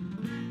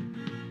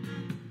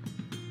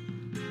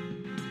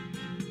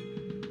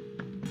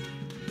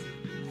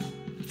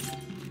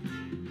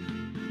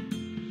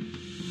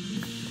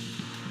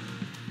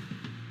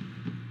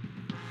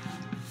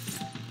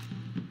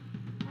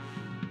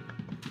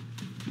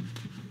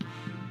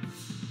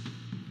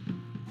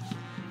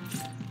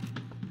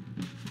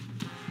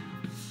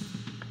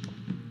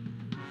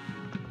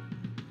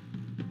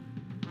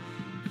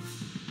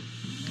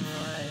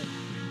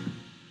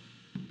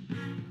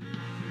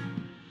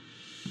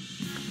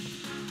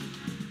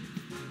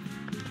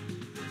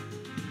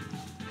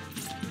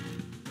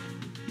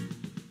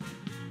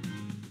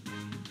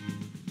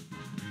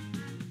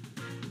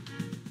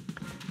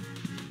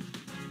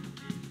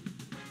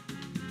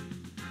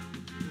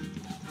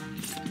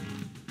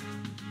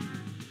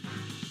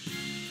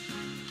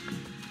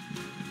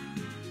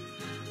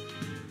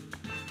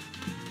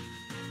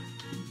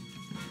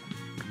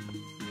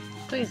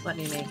 Please let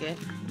me make it.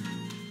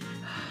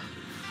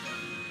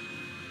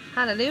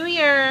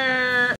 Hallelujah!